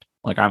draft.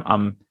 Like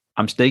I'm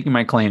staking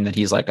my claim that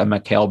he's like a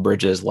Mikal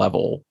Bridges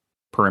level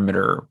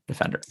perimeter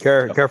defender.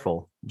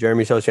 Careful.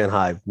 Jeremy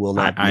Sochan will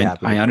not be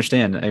happy. I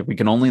understand. We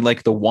can only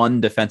like the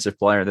one defensive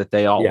player that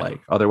they all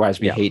like. Otherwise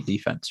we hate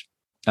defense.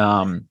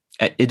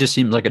 It just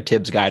seems like a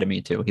Tibbs guy to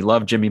me too. He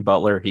loved Jimmy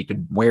Butler. He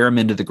could wear him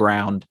into the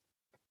ground,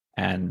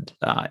 and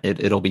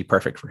it'll be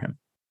perfect for him.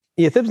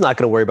 Yeah, Thibs not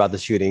going to worry about the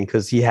shooting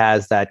because he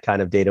has that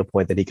kind of data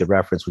point that he could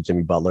reference with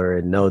Jimmy Butler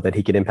and know that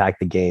he could impact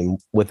the game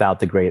without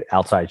the great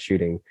outside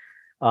shooting.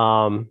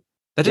 That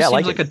just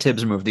seems like a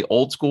Tibbs move. The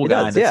old school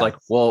guy that's like,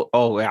 well,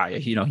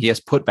 he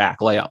has put back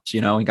layups. He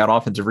got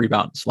offensive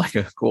rebounds. Like,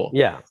 cool.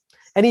 Yeah,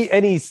 and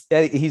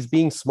he's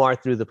being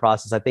smart through the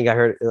process. I think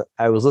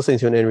I was listening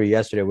to an interview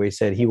yesterday where he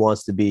said he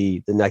wants to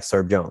be the next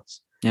Herb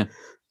Jones. Yeah.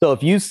 So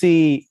if you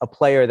see a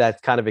player that's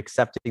kind of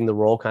accepting the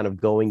role, kind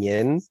of going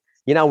in,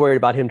 you're not worried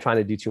about him trying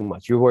to do too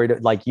much. You're worried,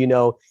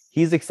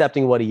 he's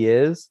accepting what he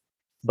is,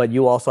 but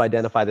you also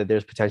identify that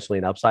there's potentially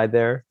an upside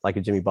there, like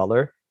a Jimmy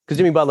Butler, because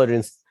Jimmy Butler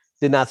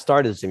did not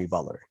start as Jimmy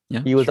Butler.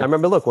 Yeah, he was. Sure. I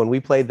remember, when we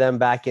played them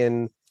back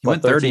in, he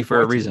went 30 for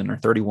 14. A reason, or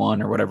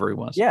 31 or whatever he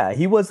was. Yeah,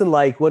 he wasn't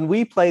like when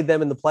we played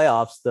them in the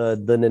playoffs,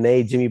 the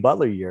Nene Jimmy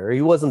Butler year.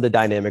 He wasn't the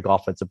dynamic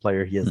offensive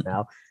player he is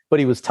now, but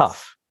he was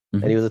tough.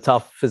 And he was a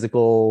tough,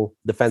 physical,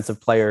 defensive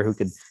player who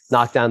could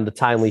knock down the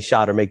timely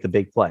shot or make the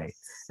big play.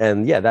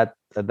 And yeah,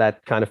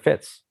 that kind of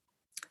fits.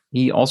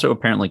 He also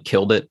apparently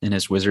killed it in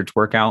his Wizards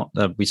workout.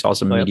 We saw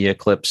some media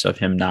clips of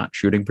him not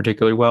shooting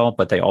particularly well,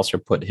 but they also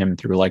put him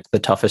through like the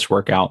toughest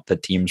workout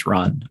that teams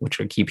run,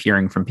 which I keep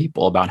hearing from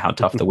people about how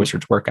tough the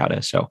Wizards workout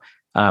is. So,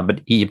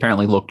 but he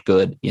apparently looked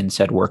good in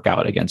said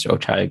workout against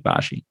Ochai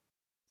Agbaji.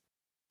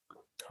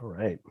 All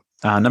right.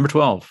 Number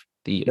 12,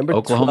 the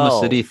Oklahoma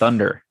City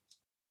Thunder.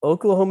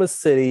 Oklahoma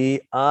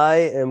City. I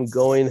am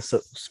going. So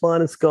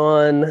Swan is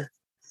gone.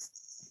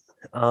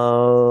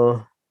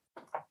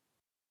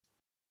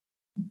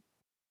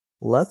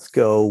 Let's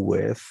go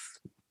with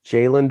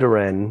Jalen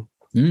Duren.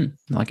 I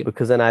like it.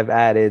 Because then I've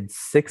added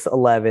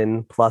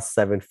 6'11" plus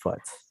 7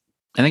 foot.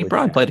 I think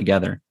probably play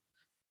together.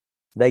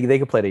 They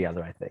could play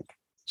together, I think.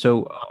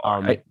 So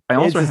I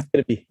also going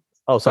to be.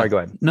 Oh, sorry. Go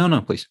ahead.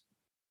 No, please.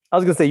 I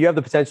was going to say you have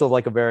the potential of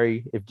like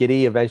if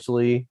Giddey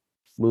eventually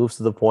moves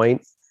to the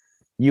point,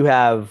 you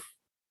have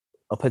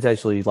a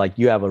potentially like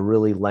you have a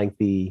really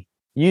lengthy.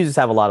 You just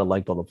have a lot of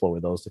length on the floor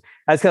with those two.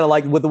 That's kind of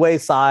like with the way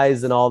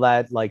size and all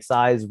that, like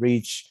size,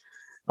 reach,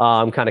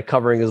 kind of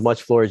covering as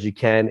much floor as you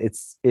can.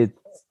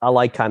 I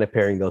like kind of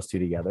pairing those two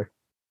together.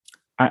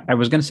 I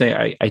was going to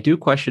say, I do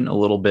question a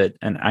little bit,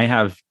 and I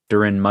have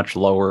Duren much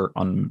lower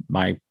on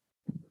my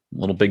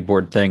little big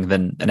board thing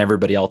than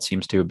everybody else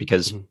seems to,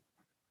 because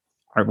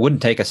I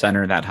wouldn't take a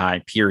center that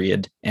high,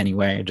 period.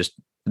 Anyway, this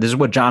is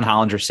what John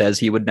Hollinger says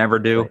he would never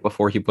do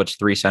before he puts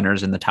 3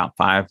 centers in the top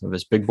 5 of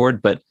his big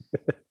board. But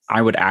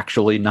I would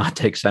actually not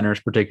take centers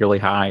particularly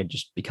high,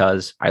 just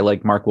because I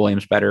like Mark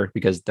Williams better,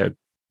 because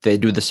they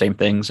do the same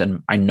things.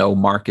 And I know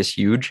Mark is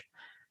huge.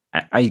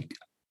 I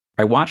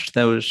watched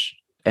those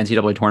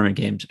NCAA tournament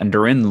games, and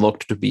Duren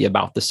looked to be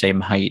about the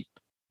same height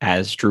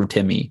as Drew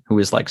Timme, who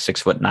is like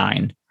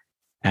 6'9".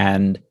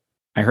 And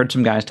I heard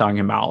some guys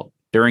talking about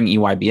during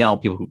EYBL,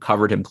 people who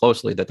covered him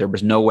closely, that there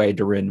was no way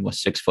Duren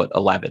was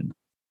 6'11".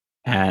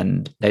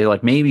 And they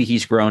like, maybe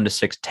he's grown to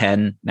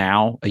 6'10"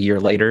 now a year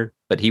later,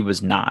 but he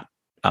was not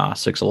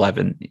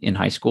 6'11" in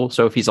high school.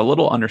 So if he's a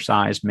little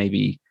undersized,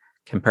 maybe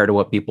compared to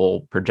what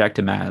people project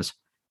him as,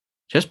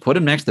 just put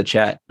him next to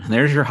Chet.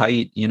 There's your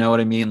height. You know what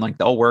I mean? Like,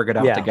 they'll work it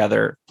out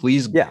together.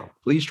 Please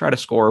try to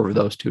score over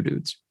those 2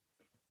 dudes.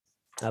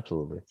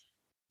 Absolutely. 13.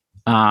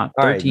 All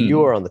right,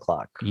 you are on the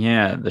clock.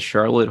 Yeah, the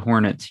Charlotte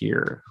Hornets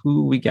here.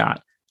 Who we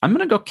got? I'm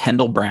going to go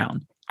Kendall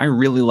Brown. I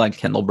really like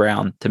Kendall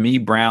Brown. To me,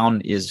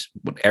 Brown is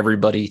what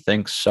everybody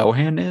thinks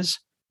Sohan is.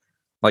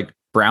 Like,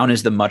 Brown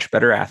is the much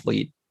better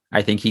athlete.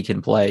 I think he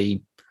can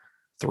play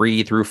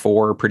 3 through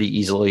 4 pretty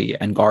easily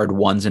and guard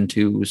 1s and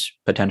 2s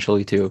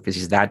potentially too, because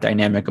he's that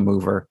dynamic a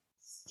mover.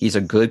 He's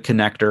a good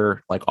connector,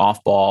 like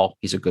off ball.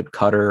 He's a good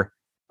cutter.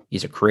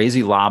 He's a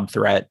crazy lob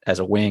threat as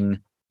a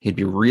wing. He'd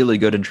be really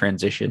good in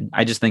transition.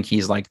 I just think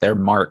he's like their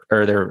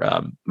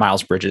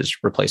Miles Bridges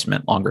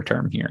replacement longer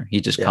term here.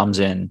 He just comes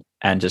in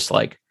and just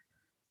like,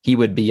 he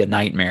would be a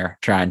nightmare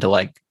trying to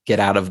like get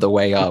out of the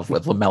way of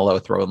with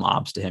LaMelo throwing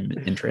lobs to him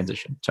in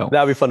transition. So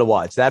that would be fun to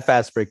watch. That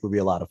fast break would be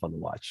a lot of fun to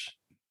watch.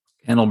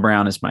 Kendall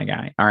Brown is my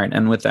guy. All right.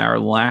 And with our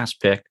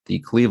last pick, the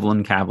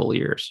Cleveland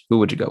Cavaliers, who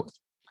would you go with?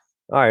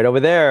 All right. Over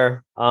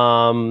there,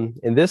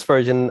 in this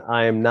version,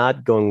 I am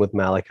not going with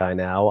Malachi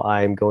now.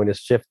 I'm going to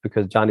shift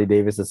because Johnny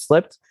Davis has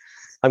slipped.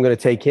 I'm going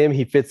to take him.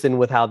 He fits in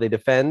with how they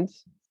defend.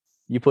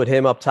 You put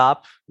him up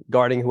top,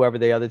 guarding whoever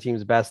the other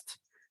team's best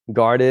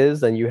guard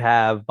is. And you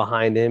have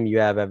behind him, you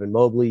have Evan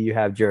Mobley, you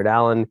have Jared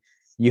Allen,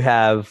 you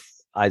have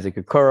Isaac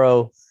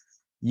Okoro.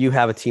 You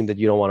have a team that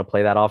you don't want to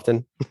play that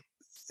often.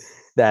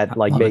 That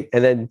like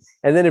and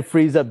then it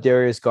frees up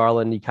Darius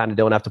Garland. You kind of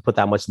don't have to put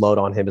that much load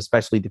on him,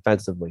 especially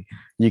defensively.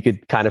 You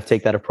could kind of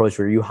take that approach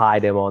where you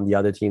hide him on the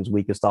other team's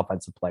weakest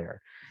offensive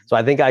player. So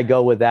I think I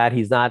go with that.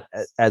 He's not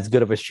as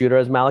good of a shooter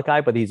as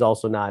Malachi, but he's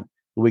also not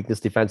the weakness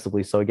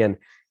defensively. So again,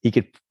 he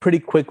could pretty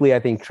quickly, I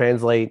think,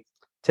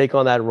 take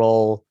on that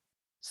role,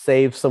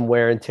 save some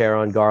wear and tear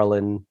on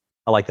Garland.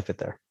 I like the fit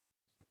there.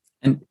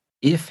 And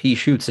if he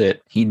shoots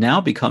it, he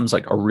now becomes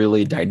like a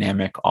really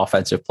dynamic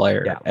offensive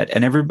player. Yeah.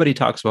 And everybody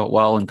talks about,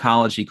 well, in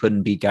college, he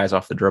couldn't beat guys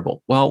off the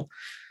dribble. Well,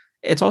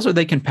 it's also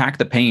they can pack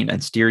the paint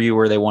and steer you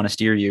where they want to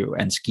steer you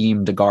and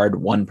scheme to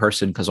guard one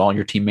person because all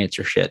your teammates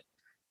are shit.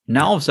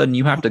 Now, all of a sudden,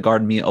 you have to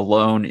guard me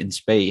alone in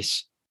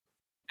space.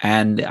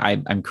 And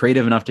I'm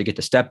creative enough to get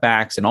to step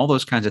backs and all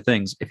those kinds of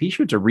things. If he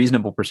shoots a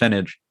reasonable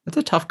percentage, that's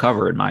a tough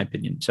cover, in my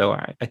opinion. So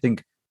I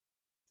think,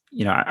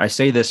 I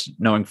say this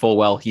knowing full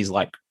well he's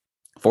like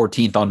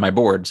 14th on my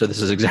board. So this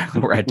is exactly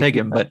where I'd take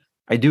him. But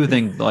I do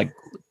think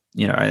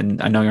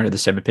and I know you're under the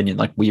same opinion,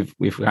 like we've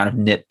kind of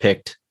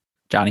nitpicked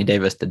Johnny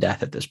Davis to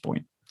death at this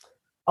point.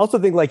 I also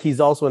think like he's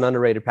also an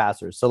underrated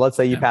passer. So let's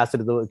say you pass it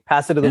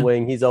to the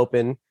wing, he's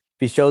open. If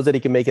he shows that he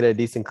can make it at a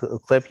decent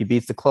clip, he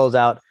beats the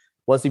closeout.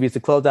 Once he beats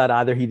the closeout,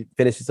 either he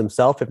finishes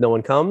himself. If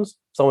someone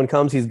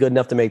comes, he's good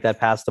enough to make that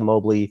pass to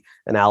Mobley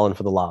and Allen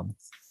for the lob.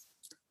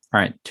 All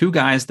right. 2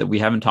 guys that we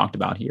haven't talked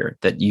about here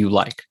that you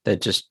like,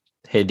 that just,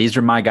 hey, these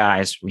are my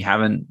guys. We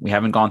haven't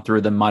gone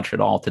through them much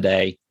at all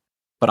today,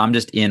 but I'm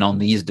just in on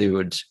these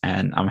dudes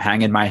and I'm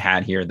hanging my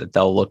hat here that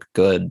they'll look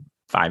good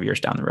 5 years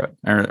down the road.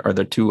 Or are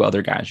there 2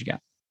 other guys you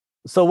got?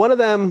 So one of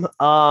them,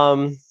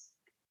 I'll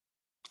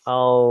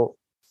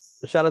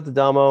shout out to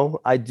Damo.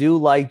 I do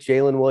like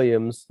Jalen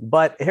Williams,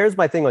 but here's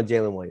my thing on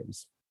Jalen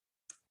Williams.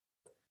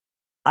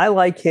 I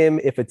like him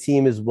if a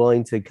team is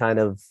willing to kind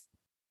of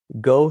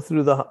go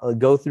through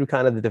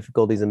kind of the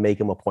difficulties and make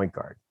him a point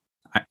guard.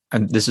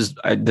 And this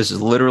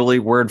is literally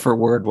word for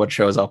word what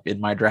shows up in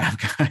my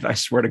draft guide. I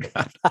swear to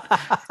God.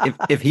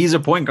 if he's a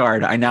point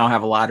guard, I now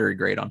have a lottery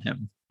grade on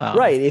him.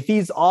 Right. If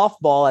he's off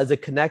ball as a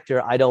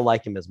connector, I don't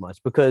like him as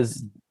much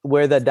because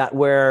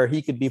where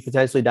he could be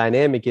potentially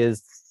dynamic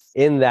is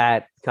in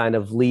that kind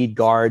of lead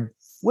guard.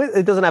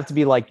 It doesn't have to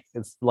be like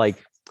it's like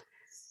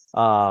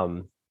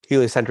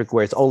heliocentric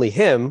where it's only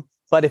him.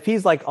 But if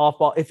he's like off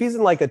ball, if he's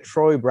in like a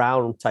Troy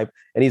Brown type,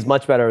 and he's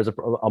much better as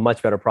a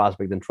much better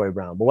prospect than Troy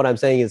Brown. But what I'm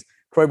saying is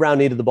Troy Brown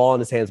needed the ball in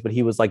his hands, but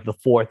he was like the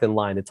fourth in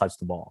line to touch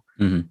the ball.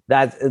 Mm-hmm.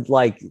 That's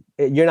like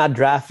you're not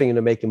drafting him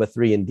to make him a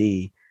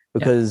 3-and-D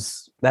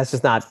because that's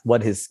just not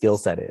what his skill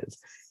set is.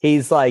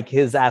 He's like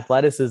his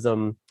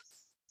athleticism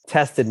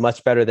tested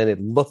much better than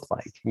it looked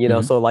like, you know.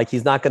 Mm-hmm. So like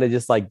he's not going to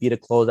just like beat a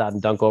closeout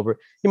and dunk over.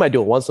 He might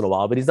do it once in a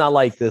while, but he's not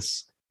like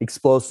this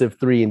explosive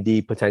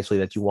 3-and-D potentially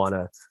that you want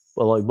to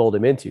mold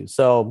him into.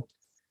 So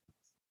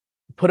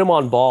put him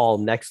on ball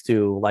next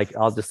to, like,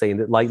 I'll just say,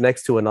 like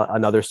next to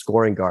another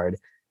scoring guard.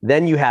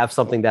 Then you have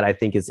something that I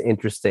think is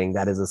interesting.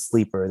 That is a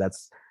sleeper.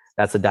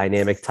 That's a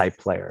dynamic type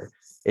player.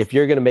 If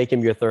you're going to make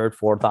him your third,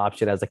 fourth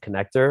option as a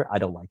connector, I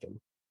don't like him.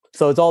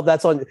 So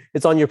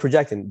it's on your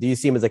projection. Do you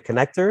see him as a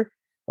connector,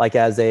 like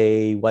as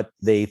a what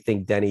they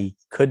think Denny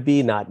could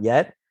be? Not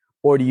yet.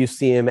 Or do you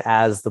see him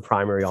as the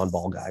primary on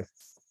ball guy?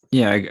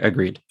 Yeah, I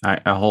agreed.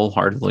 I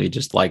wholeheartedly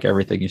just like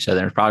everything you said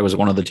there. It probably was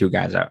one of the two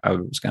guys I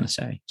was going to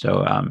say.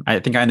 So I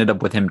think I ended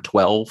up with him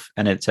 12,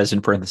 and it says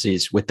in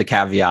parentheses with the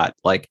caveat,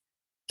 like,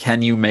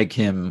 can you make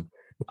him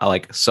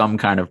like some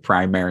kind of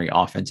primary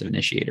offensive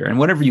initiator? And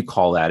whatever you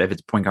call that, if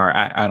it's point guard,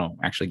 I don't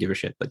actually give a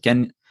shit. But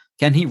can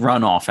he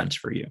run offense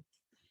for you?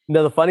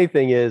 No, the funny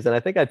thing is, and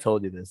I think I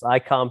told you this, I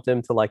comped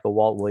him to like a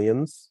Walt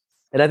Williams.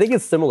 And I think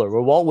it's similar.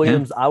 Where Walt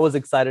Williams, I was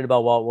excited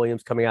about Walt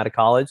Williams coming out of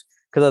college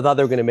because I thought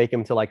they were going to make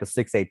him to like a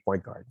 6'8"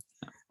 point guard.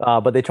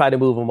 But they tried to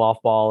move him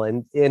off ball,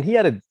 and he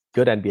had a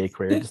good NBA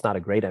career, just not a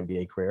great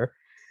NBA career.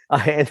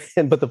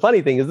 But the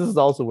funny thing is, this is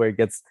also where it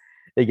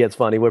gets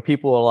funny, where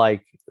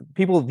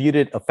people viewed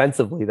it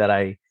offensively that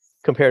I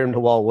compared him to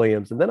Walt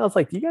Williams. And then I was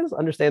like, do you guys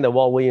understand that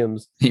Walt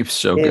Williams, he was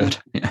so good.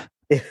 Yeah.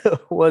 It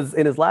was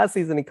in his last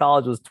season in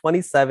college was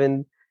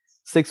 27,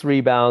 6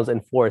 rebounds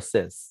and 4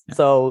 assists. Yeah.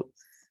 So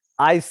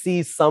I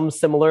see some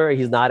similar,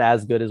 he's not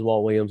as good as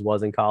Walt Williams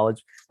was in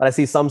college, but I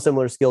see some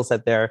similar skill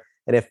set there.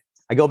 And if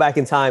I go back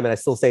in time, and I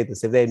still say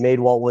this, if they had made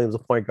Walt Williams a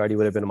point guard, he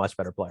would have been a much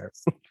better player.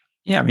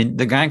 Yeah, I mean,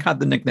 the guy got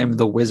the nickname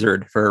the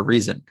Wizard for a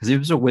reason, because he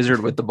was a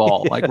wizard with the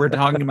ball. Yeah. Like, we're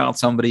talking about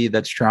somebody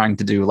that's trying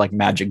to do like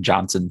Magic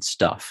Johnson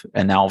stuff,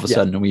 and now all of a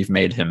sudden we've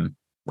made him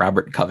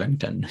Robert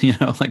Covington. You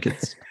know, like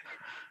it's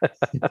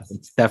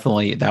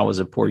definitely, that was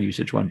a poor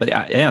usage one. But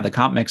yeah, the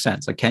comp makes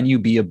sense. Like, can you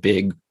be a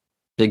big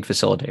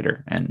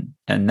facilitator? And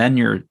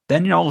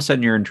then all of a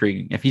sudden you're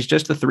intriguing. If he's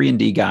just a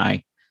 3-and-D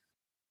guy,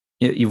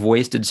 you've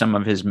wasted some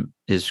of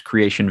his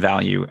creation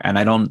value. And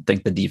I don't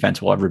think the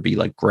defense will ever be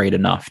like great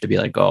enough to be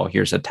like, oh,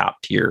 here's a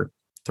top tier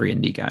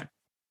 3-and-D guy.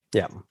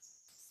 Yeah.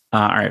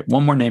 All right.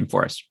 One more name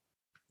for us.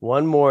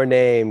 One more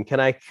name. Can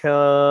I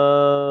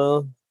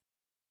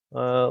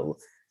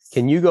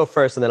can you go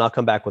first, and then I'll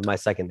come back with my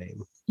second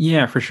name?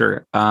 Yeah, for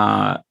sure.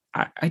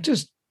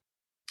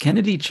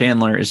 Kennedy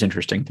Chandler is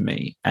interesting to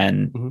me.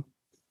 And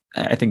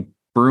I think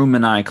Broom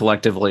and I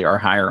collectively are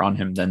higher on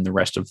him than the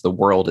rest of the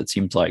world, it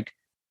seems like.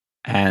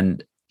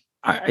 And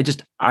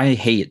I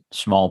hate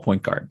small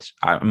point guards.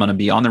 I'm going to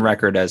be on the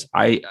record as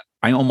I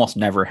almost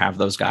never have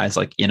those guys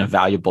like in a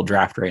valuable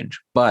draft range.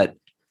 But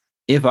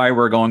if I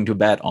were going to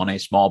bet on a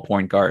small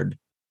point guard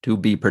to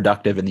be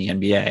productive in the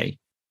NBA,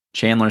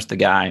 Chandler's the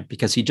guy,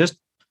 because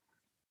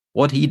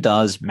what he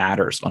does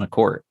matters on a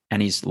court.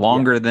 And he's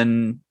longer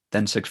than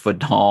 6 foot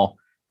tall.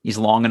 He's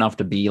long enough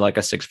to be like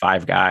a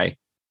 6'5" guy.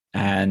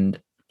 And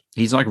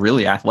he's like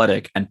really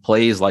athletic and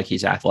plays like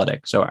he's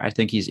athletic. So I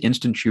think he's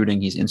instant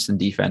shooting. He's instant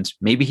defense.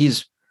 Maybe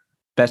he's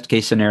best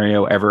case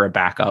scenario ever a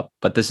backup,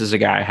 but this is a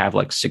guy I have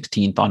like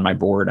 16th on my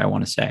board, I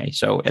want to say.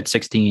 So at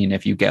 16,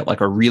 if you get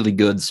like a really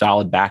good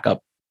solid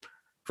backup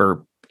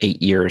for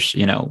 8 years,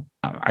 you know,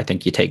 I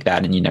think you take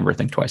that and you never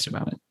think twice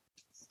about it.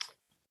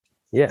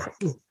 Yeah.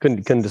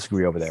 Couldn't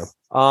disagree over there.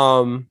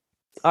 All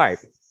right.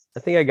 I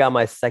think I got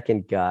my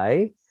second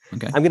guy.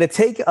 Okay. I'm going to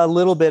take a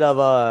little bit of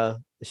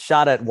a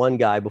shot at one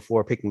guy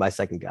before picking my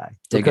second guy,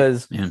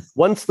 because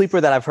one sleeper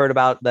that I've heard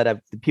about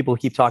that people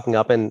keep talking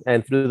up,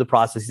 and through the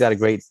process, he's had a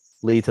great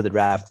lead to the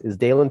draft, is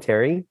Dalen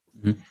Terry.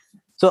 Mm-hmm.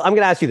 So I'm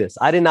going to ask you this.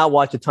 I did not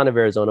watch a ton of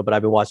Arizona, but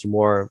I've been watching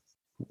more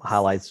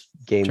highlights,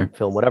 game,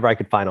 film, whatever I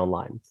could find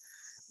online.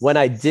 When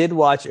I did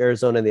watch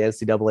Arizona in the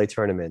NCAA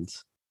tournament,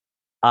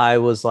 I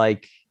was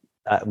like,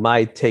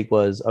 my take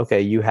was,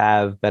 okay, you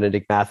have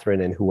Benedict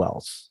Mathurin and who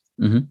else?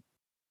 Mm-hmm.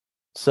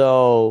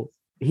 So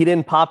he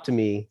didn't pop to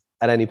me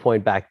at any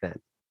point back then.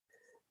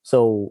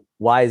 So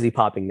why is he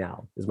popping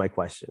now is my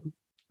question.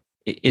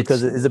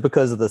 Is it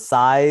because of the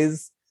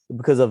size?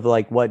 Because of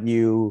like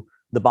the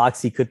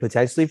box he could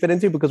potentially fit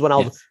into? Because when I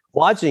was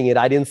watching it,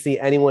 I didn't see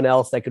anyone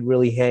else that could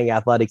really hang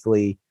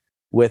athletically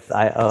with,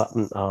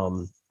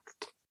 who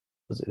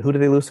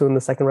did they lose to in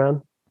the second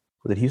round?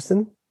 Was it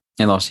Houston?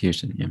 They lost to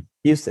Houston. Yeah.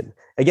 Houston.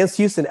 Against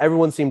Houston,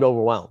 everyone seemed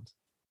overwhelmed.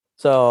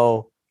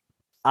 So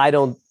I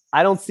don't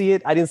see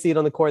it. I didn't see it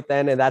on the court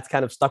then, and that's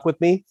kind of stuck with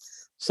me.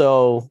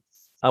 So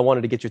I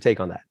wanted to get your take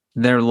on that.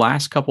 Their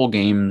last couple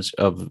games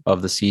of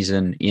the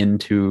season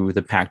into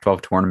the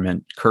Pac-12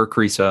 tournament, Kerr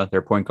Kriisa,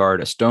 their point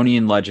guard,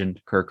 Estonian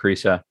legend Kerr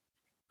Kriisa,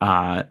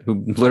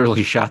 who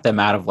literally shot them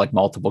out of like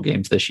multiple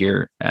games this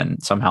year,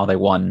 and somehow they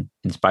won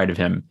in spite of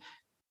him,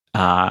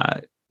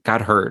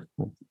 got hurt,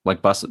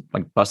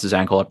 bust his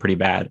ankle up pretty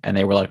bad. And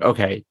they were like,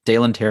 okay,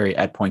 Dalen Terry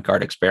at point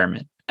guard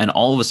experiment. And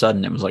all of a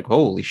sudden it was like,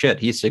 holy shit,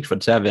 he's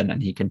 6'7"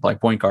 and he can play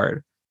point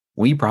guard.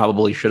 We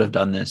probably should have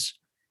done this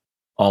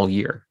all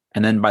year.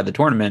 And then by the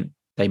tournament,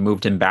 they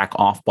moved him back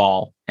off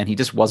ball and he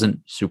just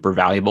wasn't super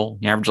valuable.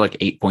 He averaged like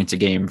 8 points a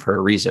game for a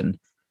reason.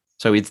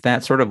 So it's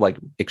that sort of like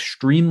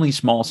extremely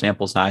small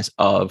sample size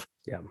of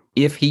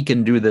if he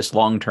can do this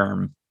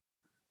long-term,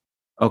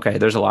 okay,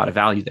 there's a lot of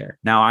value there.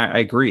 Now I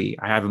agree.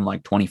 I have him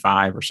like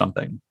 25 or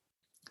something.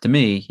 To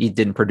me, he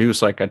didn't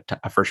produce like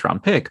a first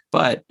round pick,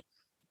 but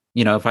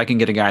you know, if I can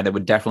get a guy that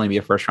would definitely be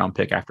a first round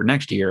pick after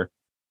next year,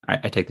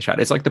 I take the shot.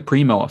 It's like the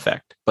Primo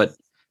effect, but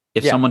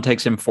if someone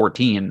takes him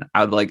 14,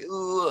 I would like,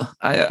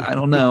 I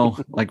don't know.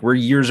 Like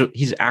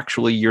he's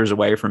actually years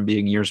away from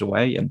being years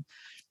away. And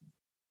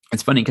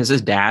it's funny because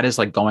his dad is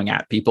like going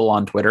at people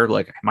on Twitter.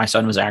 Like, my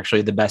son was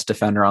actually the best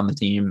defender on the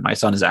team. My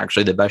son is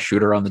actually the best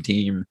shooter on the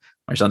team.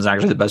 My son's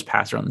actually the best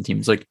passer on the team.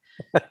 It's like,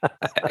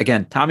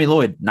 again, Tommy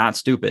Lloyd, not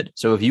stupid.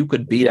 So if you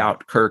could beat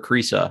out Kerr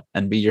Kriisa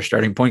and be your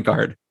starting point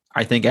guard,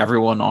 I think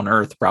everyone on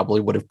earth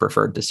probably would have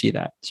preferred to see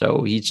that.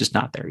 So he's just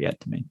not there yet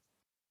to me.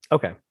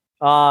 Okay.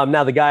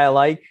 Now the guy I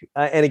like,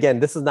 and again,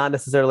 this is not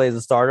necessarily as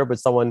a starter, but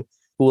someone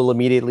who will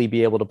immediately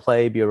be able to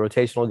play, be a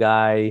rotational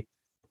guy.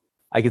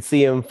 I could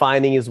see him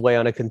finding his way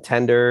on a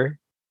contender,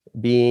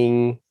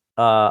 being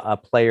a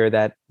player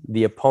that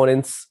the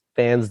opponent's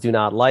fans do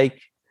not like.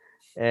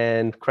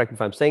 And correct me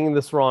if I'm saying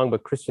this wrong,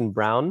 but Christian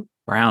Braun.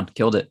 Brown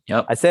killed it.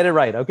 Yep. I said it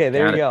right. Okay,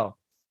 there you go.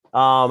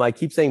 I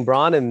keep saying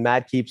Braun and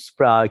Matt keeps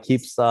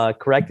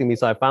correcting me.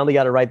 So I finally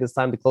got it right this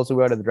time, the closer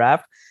we are to the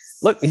draft.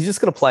 Look, he's just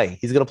going to play.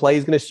 He's going to play.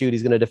 He's going to shoot.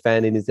 He's going to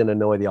defend, and he's going to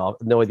annoy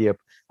the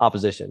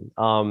opposition.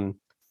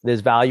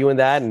 There's value in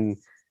that. And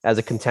as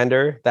a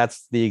contender,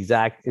 that's the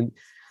exact.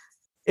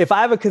 If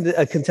I have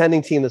a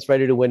contending team that's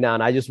ready to win now,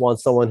 and I just want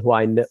someone who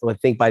I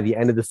think by the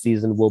end of the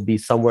season will be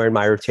somewhere in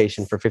my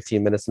rotation for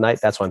 15 minutes a night,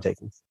 that's what I'm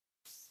taking.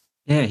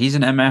 Yeah, he's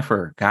an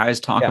MFer. Guys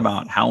talk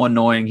about how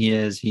annoying he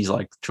is. He's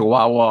like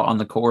Chihuahua on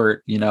the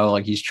court, you know,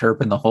 like he's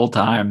chirping the whole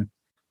time.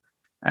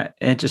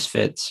 It just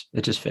fits.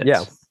 It just fits.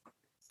 Yeah.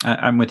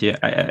 I'm with you.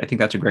 I think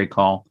that's a great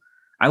call.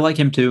 I like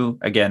him too.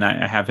 Again,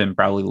 I have him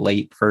probably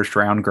late first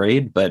round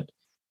grade, but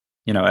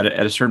you know, at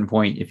a certain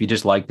point, if you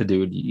just like the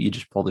dude, you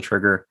just pull the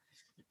trigger.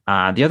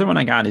 The other one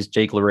I got is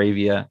Jake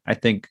LaRavia. I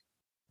think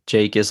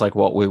Jake is like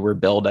what we were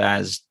billed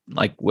as,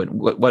 like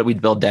what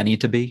we'd build Denny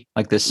to be,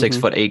 like this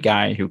 6'8"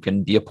 guy who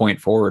can be a point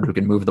forward, who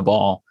can move the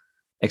ball,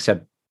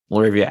 except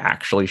LaRavia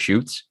actually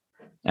shoots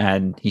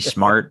and he's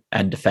smart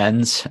and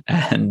defends.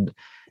 And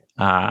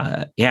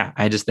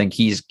I just think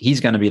he's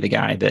going to be the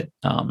guy that,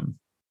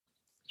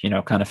 you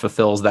know, kind of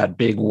fulfills that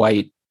big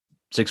white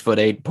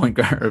 6'8"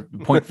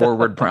 point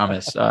forward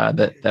promise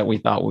that we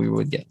thought we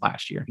would get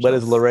last year. But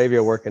is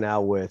LaRavia working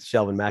out with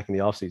Shelvin Mack in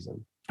the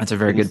offseason? That's a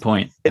very good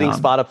point. Hitting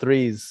spot up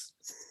threes.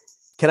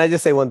 Can I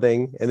just say one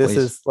thing? And this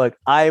is like,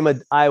 I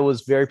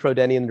was very pro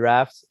Denny in the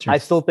draft. Sure. I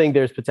still think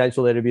there's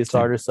potential there to be a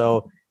starter. Sure.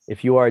 So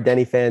if you are a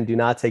Denny fan, do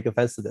not take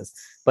offense to this.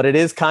 But it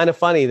is kind of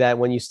funny that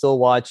when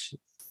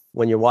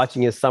you're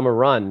watching his summer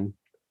run,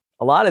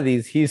 a lot of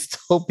these, he's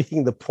still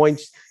being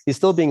he's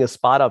still being a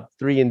spot up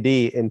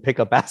 3-and-D in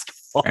pickup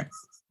basketball. Right.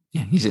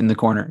 Yeah, he's in the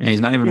corner. He's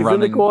not even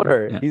running. He's in the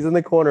corner. Yeah. He's in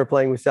the corner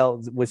playing with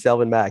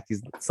Shelvin Mack.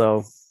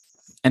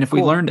 And if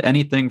we learned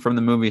anything from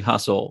the movie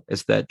Hustle,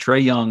 is that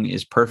Trae Young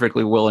is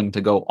perfectly willing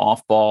to go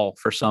off ball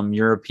for some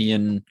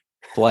European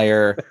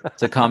player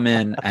to come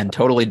in and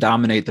totally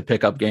dominate the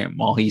pickup game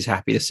while he's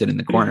happy to sit in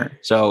the corner.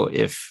 So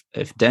if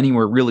Denny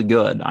were really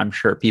good, I'm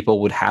sure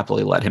people would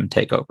happily let him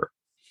take over.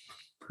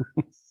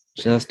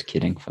 Just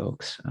kidding,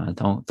 folks.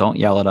 Don't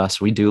yell at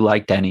us. We do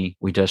like Denny.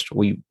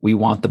 We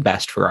want the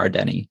best for our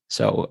Denny.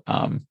 So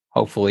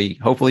hopefully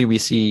we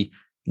see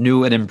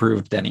new and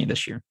improved Denny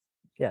this year.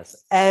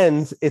 Yes.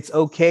 And it's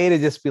okay to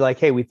just be like,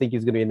 hey, we think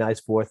he's going to be a nice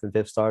 4th and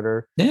 5th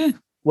starter. Yeah.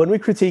 When we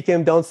critique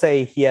him, don't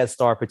say he has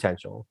star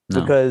potential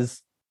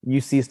because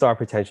you see star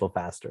potential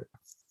faster.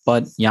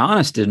 But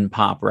Giannis didn't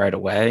pop right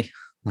away.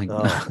 Like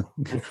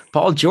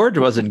Paul George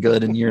wasn't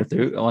good in year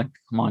 3. Like,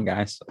 come on,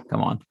 guys.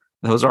 Come on.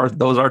 Those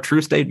are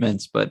true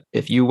statements. But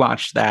if you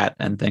watch that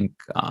and think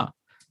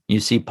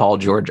you see Paul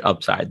George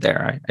upside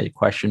there, I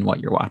question what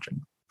you're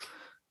watching.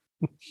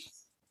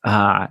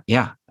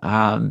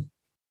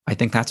 I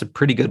think that's a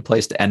pretty good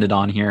place to end it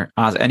on here.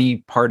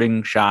 Any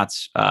parting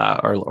shots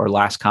or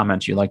last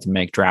comments you'd like to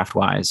make draft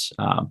wise,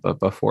 but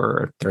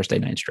before Thursday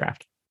night's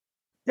draft?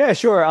 Yeah,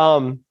 sure.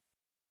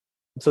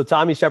 So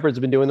Tommy Shepard's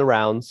been doing the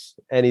rounds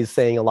and he's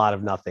saying a lot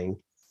of nothing.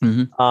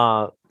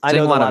 Mm-hmm. I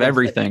know a lot of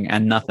everything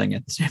and nothing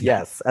at the same time.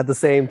 Yes, at the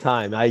same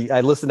time. I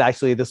listened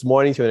actually this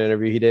morning to an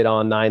interview he did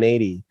on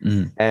 980,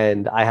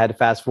 and I had to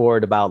fast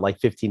forward about like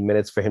 15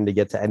 minutes for him to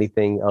get to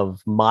anything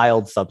of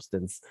mild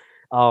substance.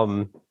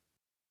 I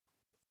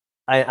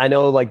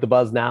know like the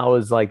buzz now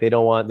is like they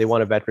want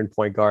a veteran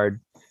point guard.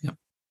 Yep.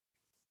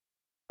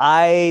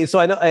 I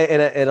know,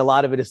 and a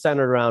lot of it is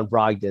centered around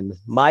Brogdon.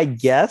 My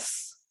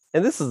guess,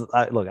 and this is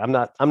look, I'm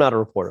not a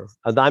reporter.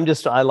 I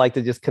like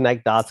to just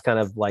connect dots, kind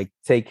of like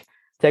take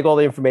all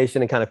the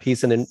information and kind of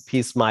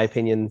put my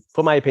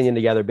opinion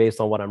together based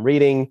on what I'm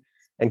reading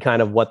and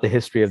kind of what the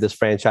history of this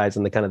franchise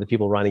and the kind of the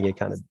people running it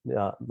kind of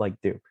like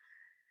do.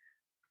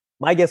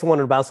 My guess, I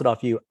wanted to bounce it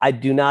off you. I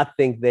do not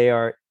think they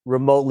are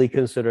remotely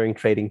considering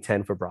trading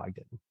 10 for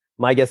Brogdon.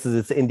 My guess is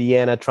it's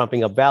Indiana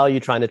trumping up value,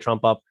 trying to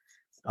trump up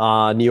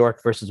New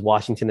York versus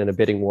Washington in a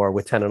bidding war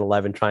with 10 and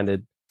 11, trying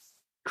to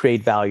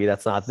create value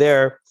that's not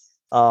there.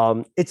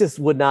 It just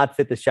would not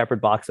fit the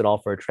Shepherd box at all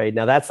for a trade.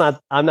 Now,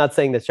 I'm not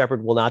saying that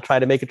Shepherd will not try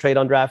to make a trade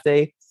on draft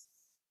day.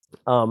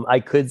 I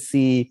could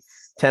see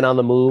 10 on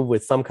the move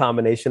with some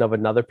combination of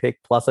another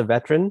pick plus a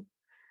veteran.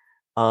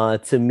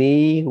 To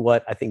me,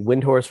 what I think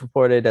Windhorst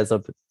reported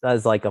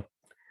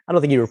I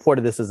don't think he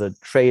reported this as a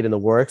trade in the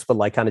works, but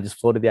like kind of just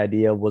floated the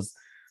idea was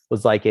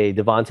like a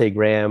Devontae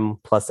Graham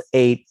plus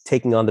 8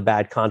 taking on the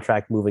bad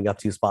contract, moving up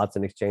 2 spots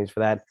in exchange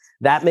for that.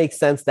 That makes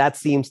sense. That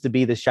seems to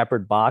be the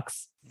Shepherd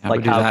box. I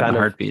would do that in a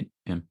heartbeat.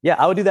 Yeah,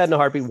 I would do that in a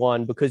heartbeat,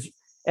 one, because,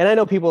 and I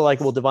know people are like,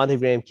 well, Devontae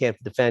Graham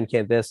can't defend,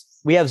 can't this.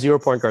 We have 0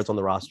 point guards on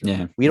the roster.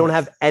 Yeah. We don't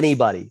have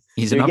anybody.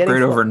 He's an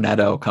upgrade over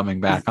Neto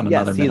coming back on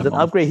another minimum. He's an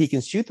upgrade. He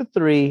can shoot the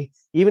 3,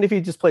 even if he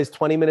just plays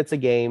 20 minutes a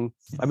game.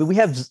 I mean,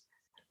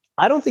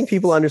 I don't think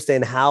people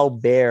understand how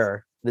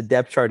bare the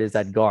depth chart is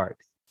at guard.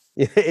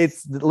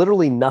 It's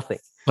literally nothing.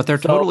 But they're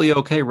totally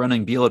okay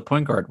running Beal at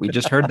point guard. We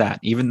just heard that,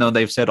 even though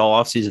they've said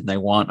all offseason they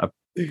want a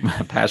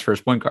pass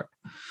first point guard.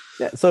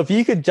 Yeah, so if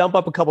you could jump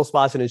up a couple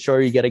spots and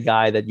ensure you get a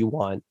guy that you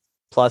want,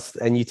 plus,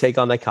 and you take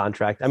on that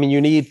contract, I mean,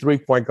 you need 3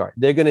 point guard.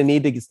 They're going to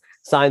need to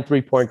sign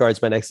 3 point guards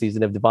by next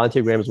season. If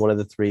Devontae Graham is one of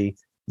the 3,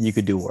 you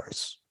could do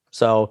worse.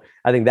 So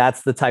I think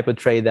that's the type of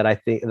trade that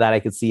I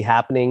could see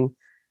happening.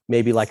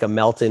 Maybe like a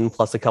Melton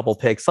plus a couple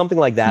picks, something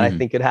like that. I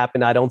think could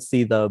happen. I don't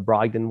see the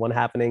Brogdon one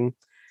happening.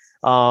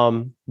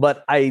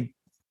 But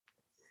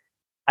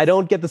I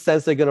don't get the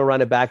sense they're going to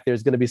run it back.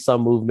 There's going to be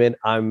some movement.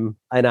 I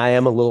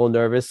am a little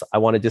nervous. I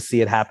want to just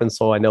see it happen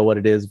so I know what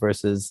it is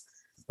versus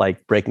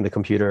like breaking the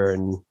computer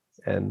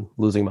and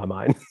losing my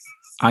mind.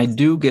 I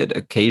do get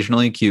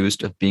occasionally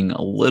accused of being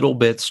a little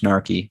bit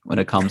snarky when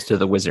it comes to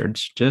the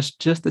Wizards,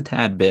 just a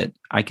tad bit.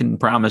 I can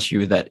promise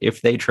you that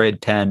if they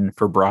trade 10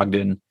 for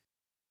Brogdon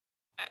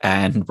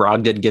and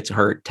Brogdon gets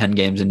hurt 10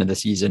 games into the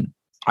season,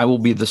 I will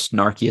be the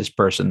snarkiest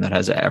person that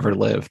has ever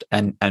lived,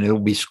 and it will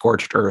be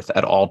scorched earth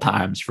at all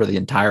times for the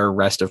entire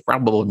rest of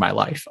probably my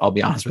life. I'll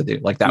be honest with you.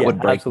 Like that would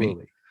break me.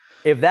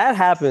 If that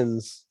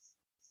happens,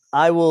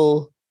 I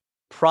will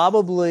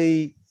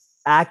probably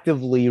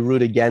actively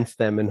root against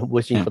them and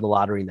wishing for the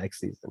lottery next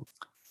season,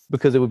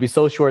 because it would be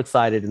so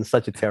short-sighted and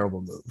such a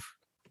terrible move.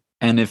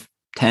 And if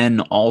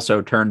 10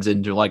 also turns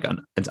into like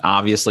an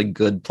obviously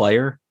good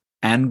player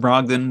and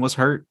Brogdon was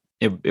hurt,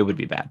 it would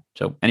be bad.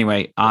 So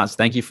anyway, Oz,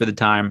 thank you for the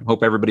time.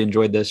 Hope everybody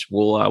enjoyed this.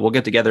 We'll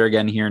get together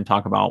again here and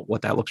talk about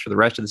what that looks for the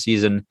rest of the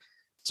season.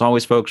 As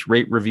always, folks,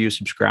 rate, review,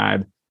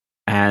 subscribe.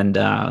 And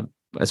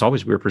as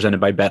always, we're presented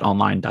by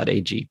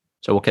betonline.ag.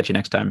 So we'll catch you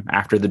next time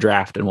after the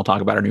draft, and we'll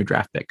talk about our new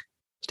draft pick.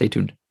 Stay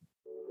tuned.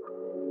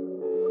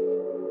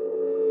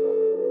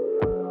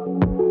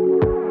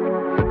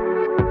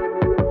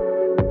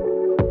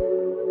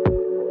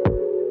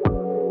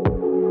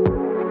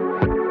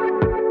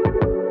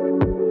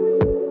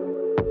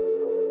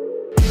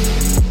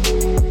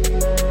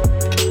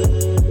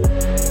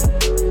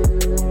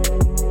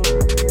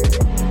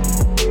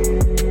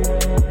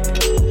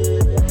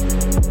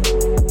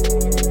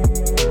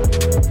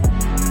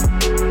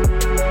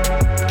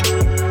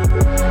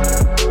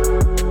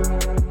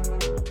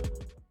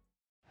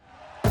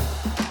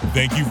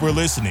 Thank you for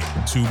listening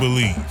to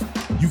Believe.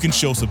 You can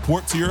show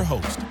support to your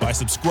host by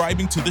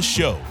subscribing to the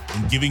show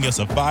and giving us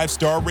a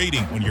 5-star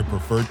rating on your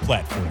preferred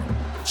platform.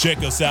 Check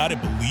us out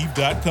at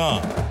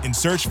Believe.com and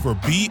search for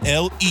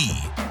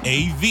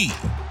BLEAV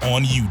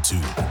on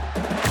YouTube.